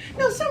few. You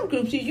know, some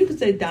groups, you could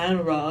say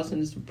Diana Ross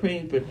and the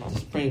Supremes, but the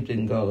Supremes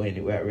didn't go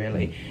anywhere,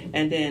 really.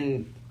 And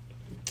then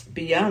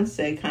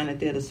Beyonce kind of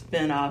did a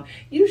spinoff.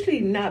 Usually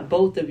not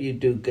both of you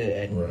do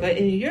good. Right. But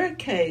in your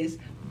case,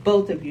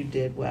 both of you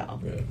did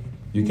well. Yeah.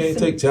 You can't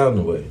take talent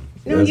away.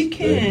 No, you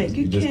can't.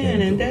 You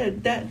can.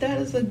 And that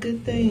is a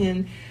good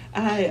thing.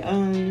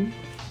 And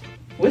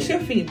what's your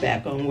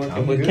feedback on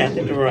working with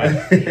Cathy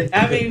Durant?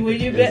 I mean, when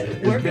you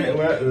working?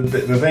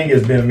 The thing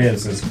has been a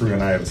minute since Creo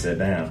and I ever sat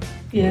down.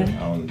 Yeah.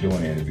 On doing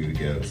an interview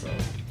together, so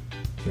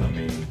I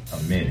mean, a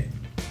minute.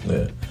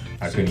 Yeah.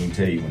 I couldn't even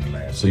tell you when the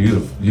last. So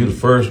you the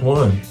first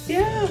one.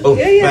 Yeah.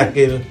 Back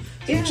in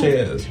some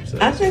chairs.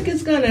 I think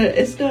it's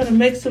gonna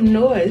make some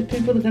noise.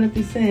 People are gonna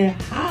be saying,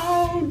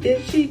 "How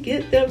did she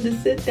get them to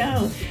sit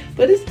down?"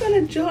 But it's been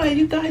a joy.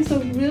 You guys are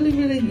really,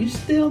 really. You're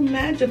still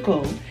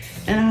magical.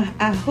 And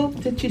I hope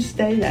that you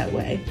stay that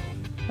way.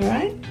 All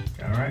right?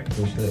 All right.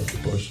 For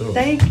sure.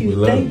 Thank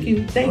you. Thank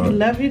you.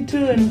 Love you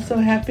too. And I'm so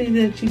happy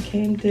that you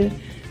came to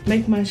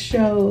make my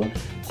show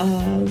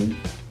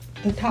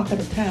the talk of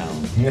the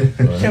town.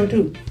 Show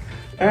 2.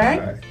 All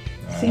right?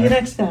 See you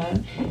next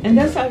time. And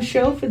that's our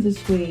show for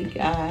this week.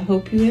 I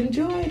hope you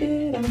enjoyed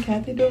it. I'm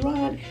Cathy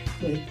Durant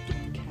with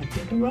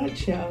Cathy Durant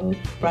Show,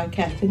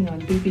 broadcasting on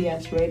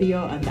BBS Radio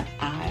on the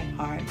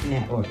iHeart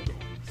Network.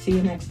 See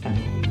you next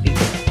time. Be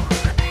good.